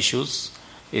of issues.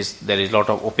 There is a lot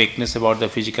of opaqueness about the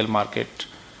physical market.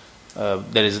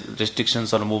 there is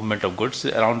restrictions on movement of goods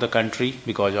around the country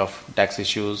because of tax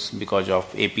issues, because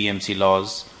of APMC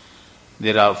laws.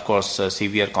 There are, of course,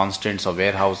 severe constraints of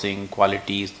warehousing,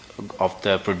 qualities of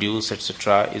the produce,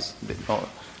 etc. Is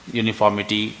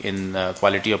uniformity in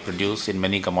quality of produce in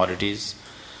many commodities.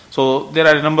 So there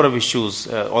are a number of issues.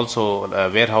 Also,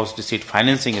 warehouse receipt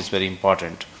financing is very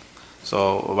important.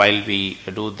 So while we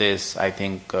do this, I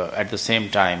think at the same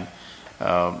time,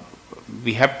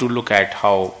 we have to look at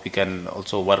how we can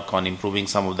also work on improving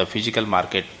some of the physical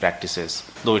market practices,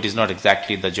 though it is not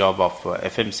exactly the job of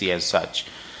FMC as such.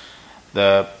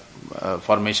 The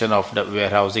formation of the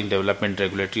Warehousing Development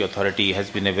Regulatory Authority has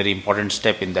been a very important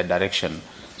step in that direction.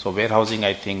 So warehousing,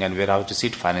 I think, and warehouse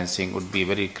receipt financing would be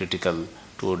very critical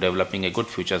to developing a good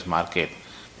futures market,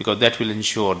 because that will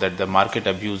ensure that the market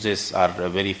abuses are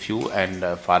very few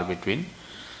and far between.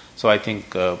 So I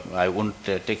think I won't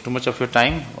take too much of your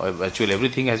time. Actually,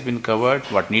 everything has been covered,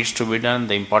 what needs to be done,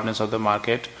 the importance of the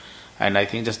market, and I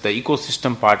think just the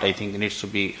ecosystem part, I think, needs to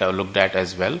be looked at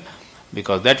as well,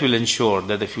 because that will ensure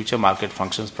that the future market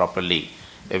functions properly.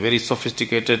 A very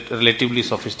sophisticated, relatively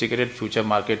sophisticated future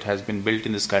market has been built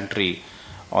in this country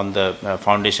on the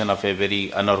foundation of a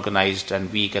very unorganized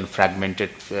and weak and fragmented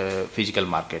physical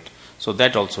market. So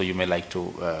that also you may like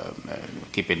to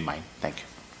keep in mind. Thank you.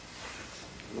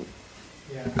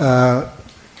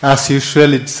 As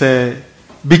usual, it's a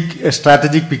big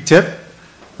strategic picture.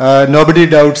 Nobody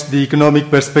doubts the economic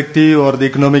perspective or the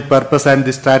economic purpose and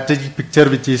the strategic picture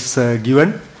which is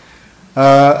given.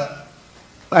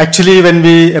 Actually, when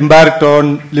we embarked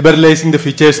on liberalizing the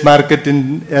futures market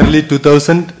in early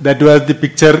 2000, that was the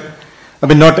picture, I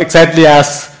mean, not exactly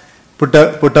as put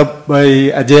up by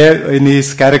Ajay in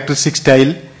his characteristic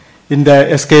style, in the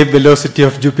escape velocity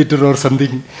of Jupiter or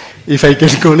something, if I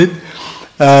can call it.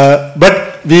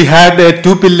 But we had a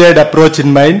two-pillared approach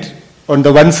in mind. On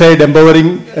the one side,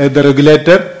 empowering the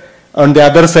regulator, on the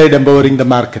other side, empowering the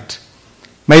market.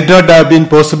 Might not have been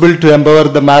possible to empower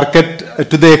the market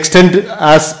to the extent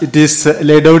as it is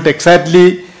laid out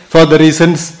exactly for the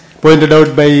reasons pointed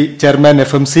out by Chairman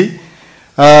FMC,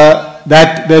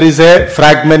 that there is a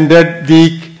fragmented,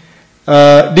 weak,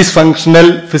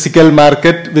 dysfunctional physical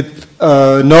market with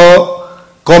no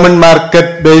common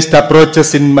market-based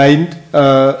approaches in mind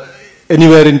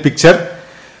anywhere in picture.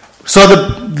 So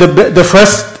the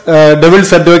first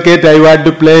devil's advocate I want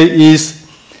to play is,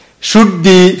 should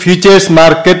the futures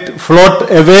market float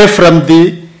away from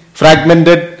the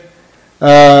fragmented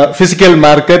physical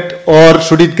market, or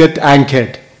should it get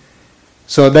anchored?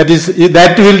 So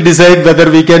that will decide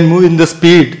whether we can move in the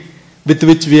speed with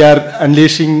which we are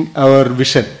unleashing our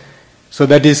vision. So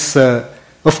that is,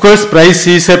 of course, price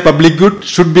is a public good,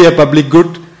 should be a public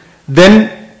good.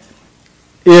 Then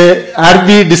are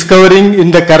we discovering, in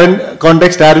the current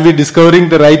context, are we discovering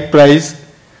the right price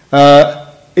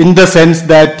in the sense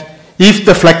that if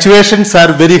the fluctuations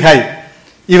are very high,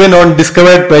 even on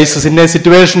discovered prices, in a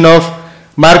situation of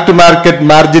mark-to-market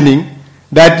margining,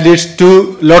 that leads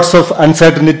to lots of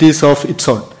uncertainties of its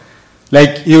own.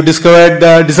 Like you discovered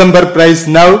the December price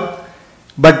now,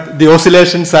 but the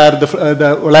oscillations are,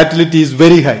 the volatility is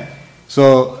very high.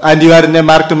 So, and you are in a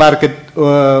mark-to-market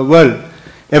world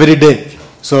every day.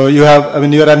 So you have, I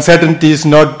mean, your uncertainty is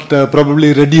not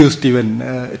probably reduced even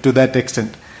to that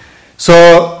extent.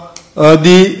 So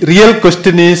the real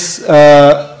question is,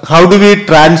 how do we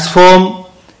transform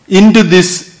into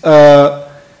this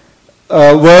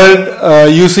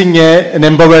world using an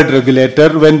empowered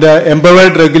regulator, when the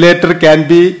empowered regulator can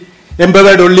be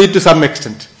empowered only to some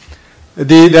extent.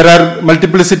 There are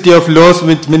multiplicity of laws,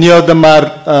 which many of them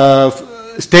are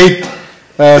state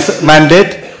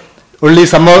mandate. Only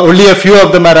a few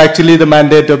of them are actually the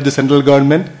mandate of the central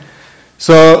government.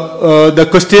 So the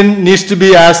question needs to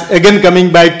be asked, again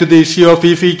coming back to the issue of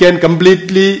if we can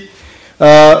completely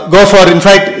go for, in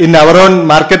fact, in our own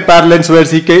market parlance, where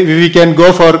we can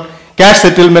go for cash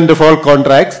settlement of all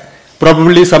contracts,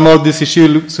 probably some of these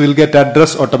issues will get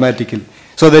addressed automatically.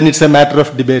 So then it's a matter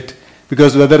of debate,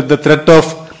 because whether the threat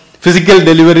of physical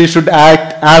delivery should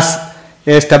act as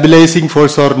a stabilizing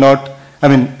force or not. I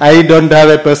mean, I don't have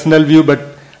a personal view, but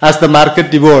as the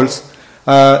market evolves,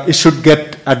 it should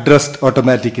get addressed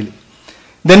automatically.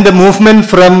 Then the movement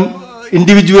from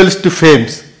individuals to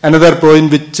firms, another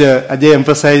point which Ajay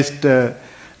emphasized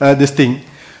this thing.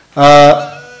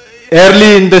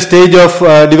 Early in the stage of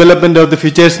development of the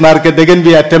futures market, again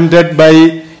we attempted by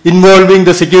involving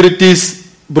the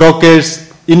securities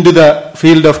brokers into the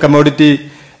field of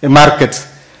commodity markets,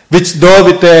 which though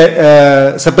with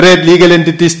a separate legal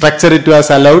entity structure it was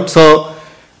allowed. So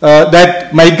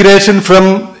that migration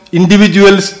from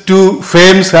individuals to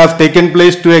firms have taken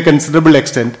place to a considerable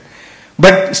extent.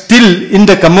 But still, in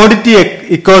the commodity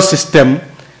ecosystem,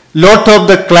 lot of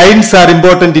the clients are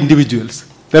important individuals.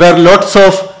 There are lots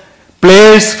of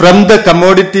players from the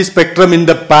commodity spectrum in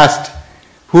the past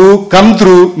who come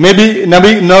through, maybe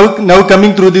now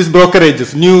coming through these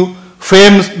brokerages, new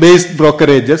FAME-based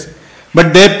brokerages,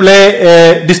 but they play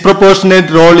a disproportionate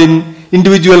role in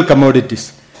individual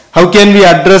commodities. How can we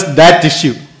address that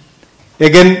issue?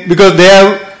 Again, because they have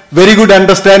very good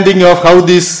understanding of how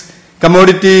this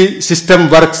commodity system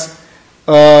works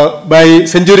by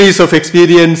centuries of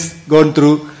experience gone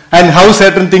through, and how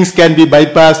certain things can be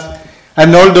bypassed,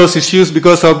 and all those issues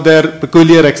because of their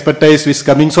peculiar expertise which is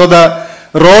coming. So the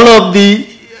role of the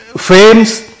firms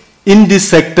in this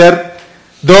sector,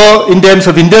 though in terms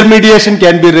of intermediation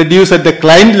can be reduced at the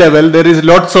client level, there is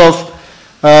lots of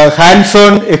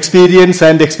hands-on experience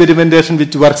and experimentation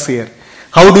which works here.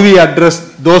 How do we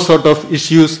address those sort of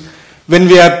issues when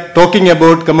we are talking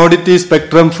about commodity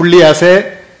spectrum fully as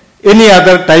any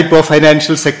other type of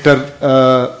financial sector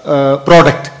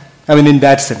product? I mean, in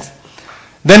that sense.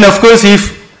 Then, of course,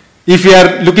 if we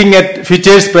are looking at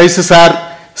futures prices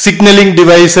are signaling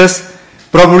devices,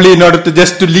 probably in order to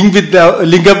just to link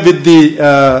up with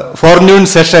the forenoon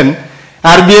session,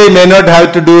 RBI may not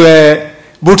have to do a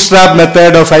bootstrap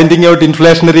method of finding out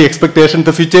inflationary expectation.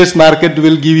 The futures market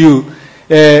will give you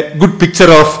a good picture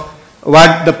of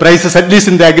what the prices, at least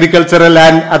in the agricultural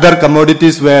and other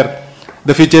commodities where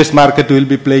the futures market will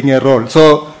be playing a role.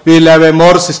 So we will have a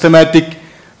more systematic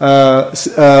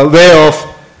way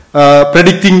of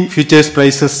predicting futures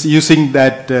prices using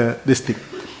that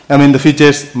the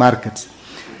futures markets.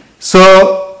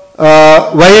 So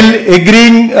while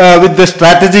agreeing with the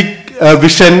strategic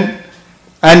vision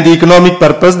and the economic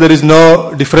purpose, there is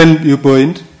no different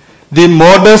viewpoint. The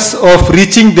modus of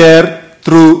reaching there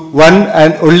through one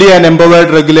and only an empowered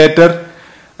regulator,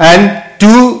 and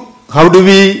two, how do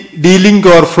we de-link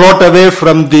or float away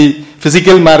from the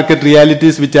physical market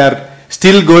realities which are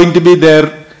still going to be there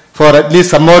for at least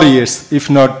some more years,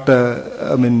 if not,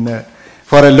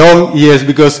 for a long years,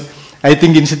 because I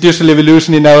think institutional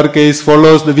evolution in our case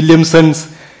follows the Williamson's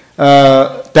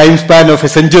time span of a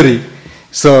century.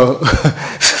 So,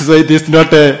 so it is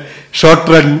not a short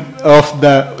run of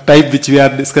the type which we are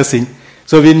discussing.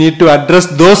 So we need to address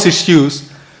those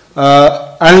issues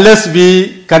unless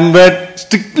we convert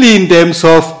strictly in terms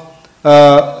of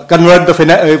convert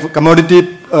the commodity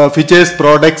futures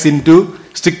products into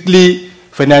strictly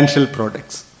financial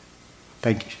products.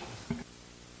 Thank you.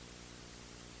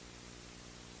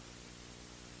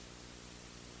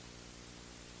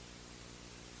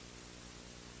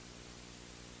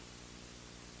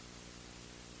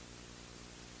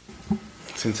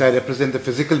 Since I represent the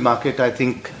physical market, I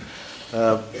think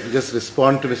just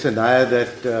respond to Mr. Nair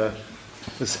that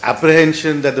this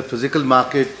apprehension that the physical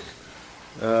market,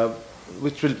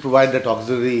 which will provide that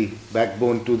auxiliary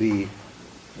backbone to the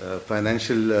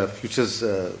financial futures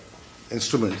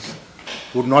instruments,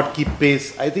 would not keep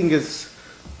pace, I think is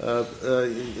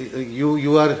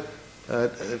you are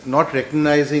not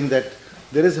recognizing that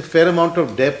there is a fair amount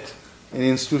of depth in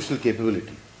institutional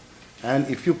capability. And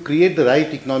if you create the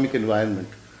right economic environment,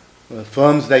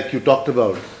 firms like you talked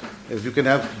about, if you can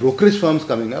have brokerage firms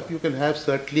coming up, you can have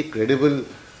certainly credible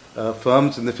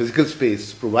firms in the physical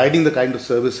space providing the kind of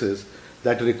services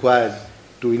that are required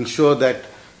to ensure that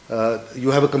you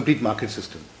have a complete market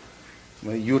system.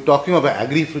 You're talking about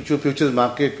agri-futures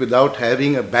market without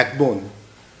having a backbone.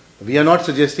 We are not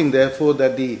suggesting, therefore,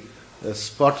 that the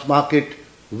spot market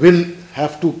will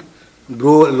have to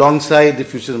grow alongside the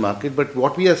futures market, but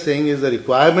what we are saying is the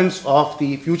requirements of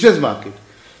the futures market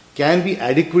can be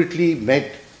adequately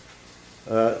met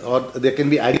or there can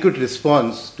be adequate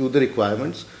response to the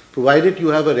requirements, provided you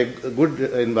have a good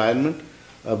environment,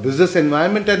 a business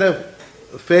environment, and a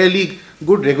fairly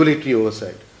good regulatory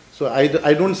oversight. So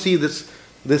I don't see this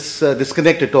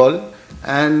disconnect at all,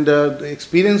 and the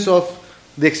experience of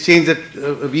the exchange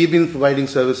that we've been providing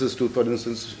services to, for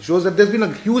instance, shows that there's been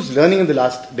a huge learning in the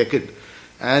last decade.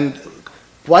 And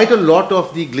quite a lot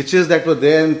of the glitches that were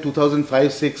there in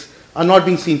 2005-06 are not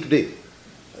being seen today.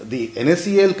 The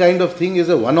NSEL kind of thing is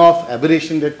a one-off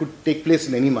aberration that could take place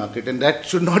in any market, and that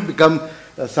should not become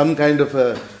some kind of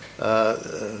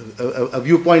a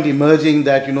viewpoint emerging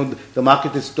that, you know, the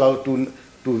market is too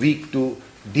weak to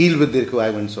deal with the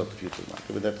requirements of the future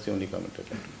market. But that's the only comment I'd like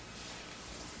to make.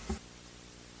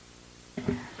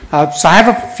 So I have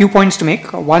a few points to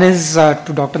make. One is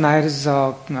to Dr. Nair's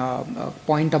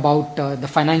point about the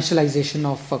financialization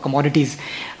of commodities.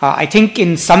 I think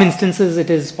in some instances it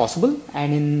is possible,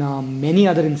 and in many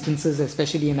other instances,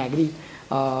 especially in agri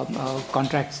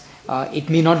contracts, it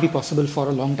may not be possible for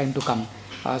a long time to come.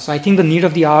 So I think the need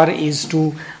of the hour is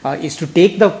to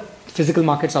take the physical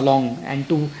markets along and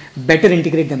to better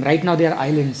integrate them. Right now they are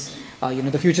islands.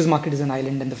 The futures market is an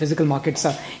island, and the physical markets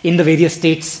in the various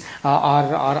states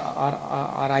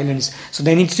are islands. So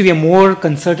there needs to be a more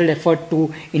concerted effort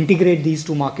to integrate these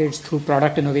two markets through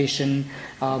product innovation,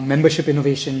 membership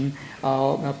innovation,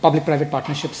 public-private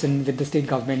partnerships with the state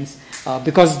governments.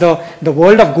 Because the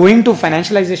world of going to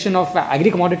financialization of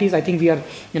agri-commodities, I think we are,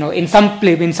 in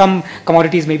some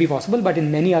commodities may be possible, but in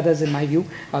many others, in my view,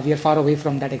 we are far away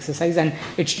from that exercise, and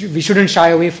we shouldn't shy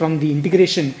away from the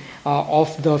integration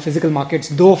of the physical markets,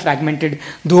 though fragmented,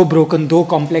 though broken, though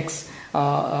complex,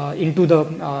 into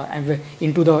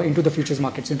the futures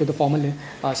markets, into the formal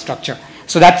structure.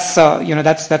 So that's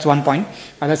one point.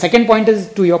 The second point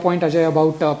is to your point, Ajay,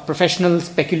 about professional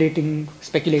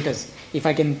speculators, if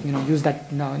I can use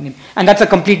that name. And there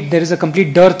is a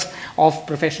complete dearth of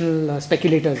professional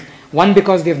speculators. One,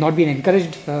 because they have not been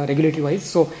encouraged regulatory wise.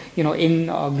 So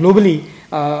globally,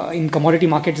 in commodity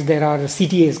markets, there are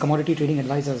CTAs, commodity trading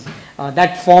advisors,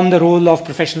 that form the role of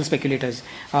professional speculators.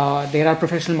 There are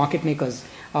professional market makers.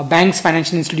 Banks,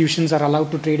 financial institutions are allowed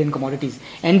to trade in commodities,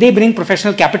 and they bring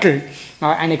professional capital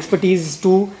and expertise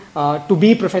to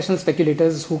be professional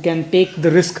speculators who can take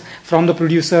the risk from the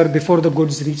producer before the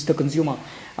goods reach the consumer.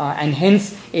 And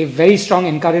hence a very strong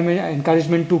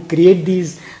encouragement to create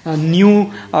these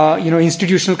new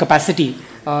institutional capacity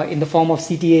in the form of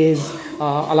CTAs,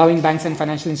 allowing banks and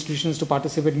financial institutions to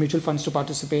participate, mutual funds to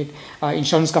participate,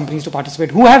 insurance companies to participate,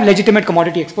 who have legitimate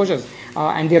commodity exposures,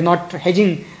 and they are not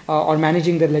hedging or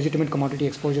managing their legitimate commodity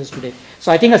exposures today.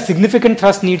 So I think a significant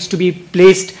thrust needs to be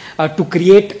placed to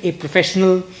create a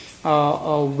professional,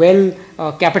 well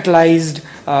capitalized,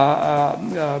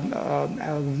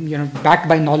 backed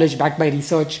by knowledge, backed by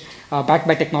research, backed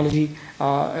by technology,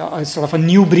 sort of a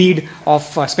new breed of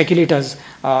speculators,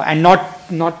 and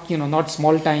not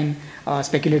small time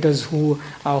speculators who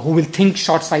will think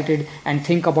short-sighted and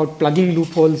think about plugging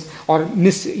loopholes or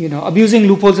abusing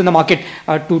loopholes in the market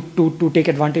to take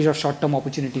advantage of short-term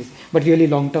opportunities, but really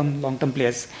long-term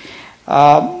players.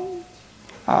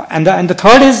 And the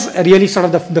third is really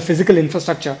sort of the physical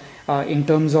infrastructure in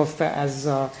terms of, as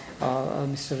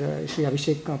Mr. Shri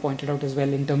Abhishek pointed out as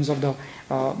well, in terms of the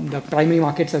primary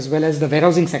markets as well as the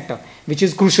warehousing sector, which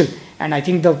is crucial. And I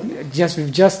think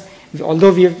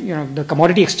although we have, the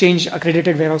commodity exchange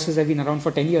accredited warehouses have been around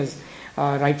for 10 years,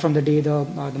 right from the day the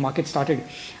market started.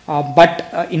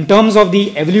 But in terms of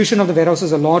the evolution of the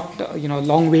warehouses, a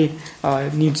long way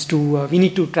we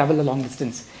need to travel a long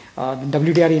distance. The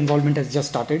WDRE involvement has just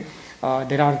started.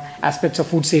 There are aspects of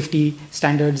food safety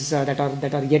standards that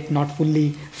are yet not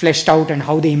fully fleshed out, and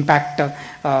how they impact the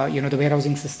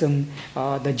warehousing system.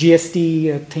 The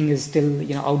GST thing is still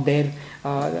out there,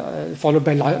 followed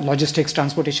by logistics,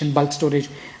 transportation, bulk storage.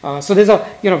 So there's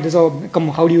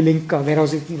how do you link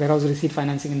warehouse receipt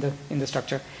financing in the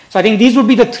structure? So I think these would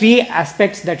be the three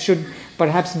aspects that should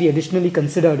perhaps be additionally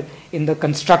considered in the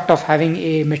construct of having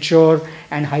a mature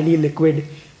and highly liquid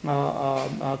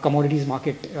commodities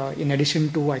market, in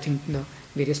addition to, I think, the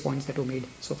various points that were made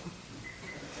so far.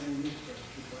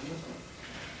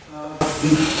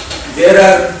 There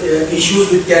are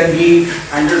issues which can be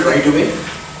handled right away.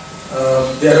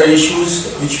 There are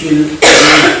issues which will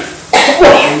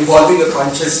be involving a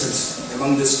consciousness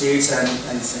among the states and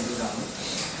the central government.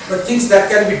 But things that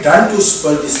can be done to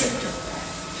spur the sector.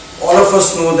 All of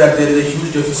us know that there is a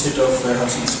huge deficit of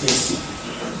warehousing space,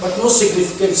 but no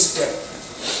significant step.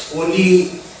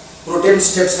 Only pro-tem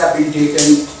steps have been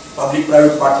taken.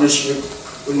 Public-private partnership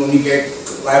will only get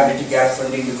viability gap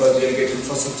funding because they will get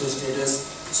infrastructure status.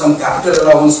 Some capital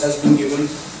allowance has been given.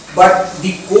 But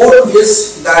the core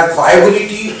is that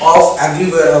viability of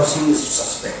agri-warehousing is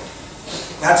suspect.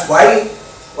 That's why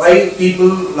people,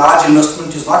 large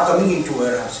investment is not coming into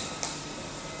warehousing.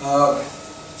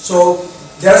 So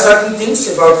there are certain things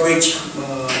about which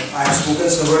I have spoken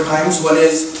several times. One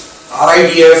is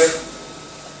RIDF,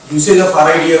 usage of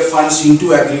RIDF funds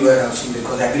into agri-warehousing,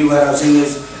 because agri-warehousing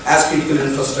is as critical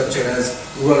infrastructure as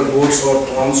rural roads or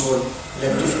ponds or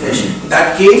electrification.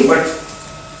 That came, but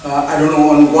I don't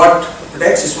know on what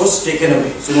pretext it was taken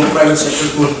away. So no private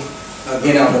sector could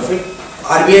gain out of it.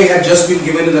 RBI had just been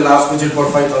given in the last budget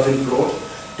about 5,000 crore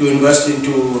to invest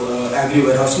into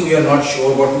agri-warehousing. We are not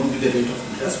sure what would be the rate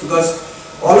of interest, because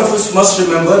all of us must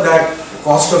remember that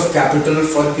cost of capital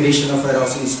for creation of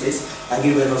warehousing space,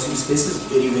 agri-warehousing space, is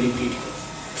very, very critical.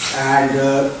 And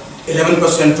 11%,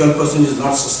 12% is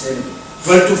not sustainable.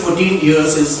 12 to 14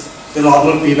 years is the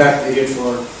normal payback period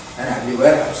for an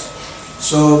agri-warehouse.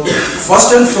 So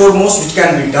first and foremost, which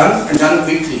can be done and done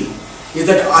quickly, is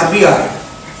that RBI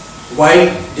while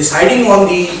deciding on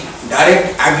the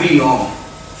direct agri norm,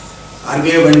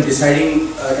 RBI when deciding,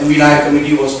 MB Nair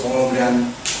committee was formed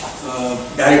and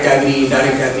direct agri,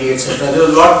 indirect agri, etc. There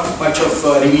was not much of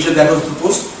revision that was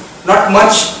proposed. Not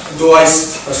much, though I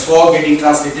saw getting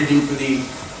translated into the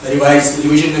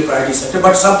revision in the priority sector,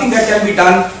 but something that can be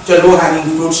done to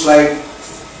low-hanging fruits like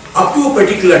up to a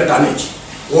particular tonnage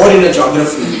or in a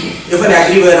geography. If an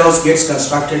agri warehouse gets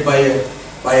constructed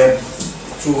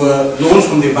through a loan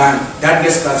from the bank, that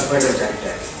gets classified as direct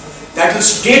agri. That will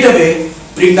straight away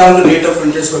bring down the rate of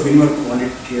interest for minimum 200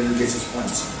 basis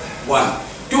points. One.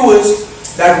 Two is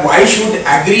that why should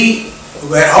agri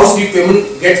warehouse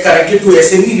repayment get connected to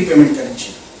SME repayment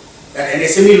connection? That an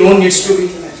SME loan needs to be.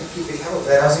 We have a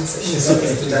warehousing section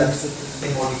to that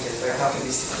in more detail.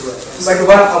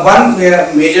 But one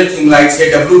major thing like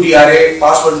say WDRA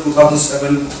passed on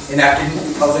 2007, enacted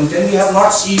in 2010, we have not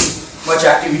seen much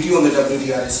activity on the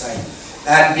WDRA side.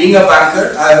 And being a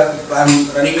banker, I'm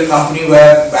running a company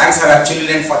where banks have actually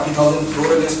lent 40,000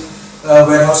 crore against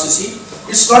warehouse receipt.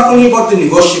 It's not only about the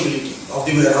negotiability of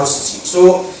the warehouse receipt.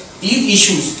 So these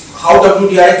issues, how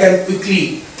WDRA can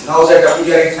quickly, now that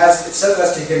WDRA itself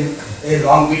has taken a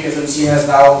long beat, FMC has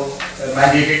now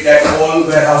mandated that all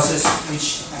warehouses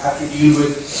which have to deal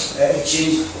with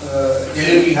exchange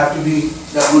delivery have to be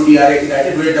WDRA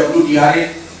united, where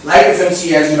WDRA, like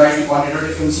FMC, as you rightly pointed out,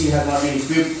 FMC has not been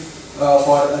equipped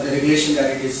for the regulation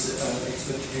that it is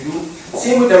expected to do.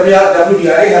 Same with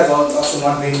WDRA has also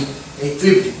not been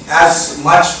equipped as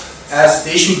much as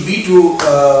they should be to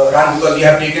run, because we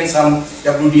have taken some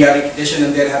WDRA accreditation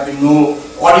and there have been no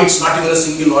audits, not even a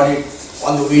single audit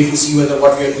on the way to see whether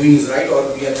what we are doing is right or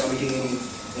we are committing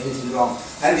anything wrong.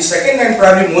 And the second and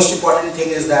probably most important thing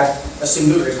is that a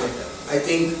single regulator. I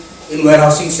think in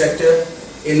warehousing sector,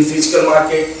 in physical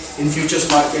market, in futures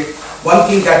market, one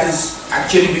thing that is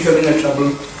actually becoming a trouble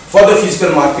for the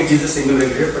physical market is a single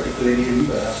regulator, particularly in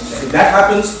the warehousing sector. If that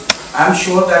happens, I'm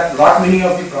sure that many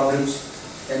of the problems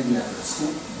can be addressed.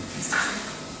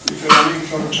 If you're running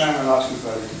short of time, I'll ask you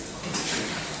for it.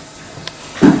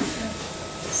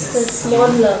 Just a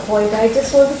small point. I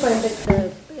just want to find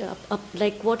that,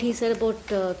 like what he said about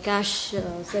cash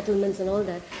settlements and all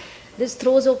that. This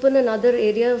throws open another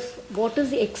area of what is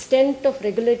the extent of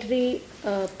regulatory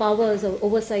powers or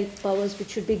oversight powers which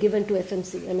should be given to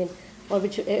FMC. I mean, or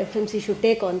which FMC should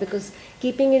take on, because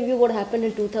keeping in view what happened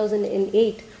in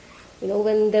 2008,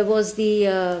 when there was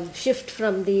the shift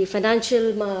from the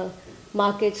financial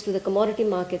markets to the commodity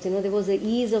markets, there was the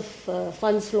ease of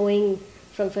funds flowing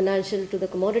from financial to the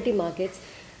commodity markets.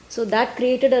 So that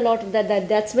created a lot of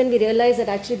that's when we realized that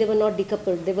actually they were not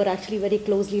decoupled. They were actually very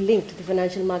closely linked, the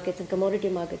financial markets and commodity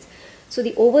markets. So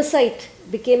the oversight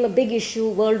became a big issue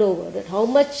world over, that how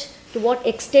much, to what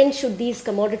extent should these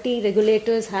commodity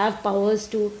regulators have powers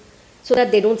to, so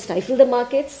that they don't stifle the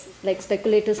markets, like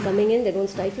speculators coming in, they don't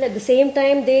stifle. At the same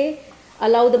time, they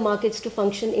allow the markets to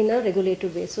function in a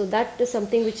regulated way. So that is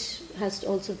something which has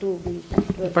also to be.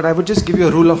 But I would just give you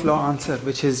a rule of law answer,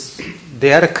 which is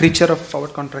they are a creature of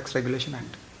Forward Contracts Regulation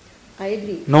Act. I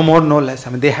agree. No more, no less. I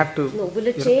mean, they have to. No, will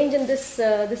it change in this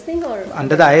thing or?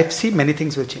 Under the IFC, many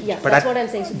things will change. Yeah, but that's what I'm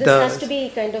saying. So this has to be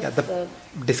kind of. The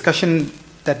discussion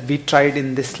that we tried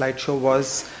in this slideshow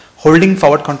was holding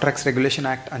Forward Contracts Regulation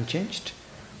Act unchanged.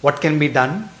 What can be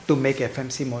done to make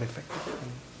FMC more effective?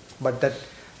 But that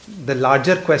the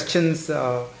larger questions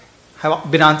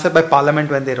have been answered by Parliament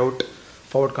when they wrote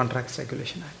Forward Contracts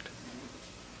Regulation Act.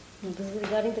 This is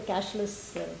regarding the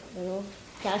cashless,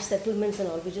 cash settlements and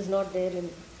all, which is not there in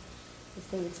this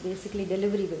thing. It's basically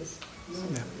delivery based. So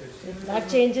if that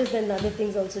changes, then other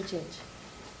things also change.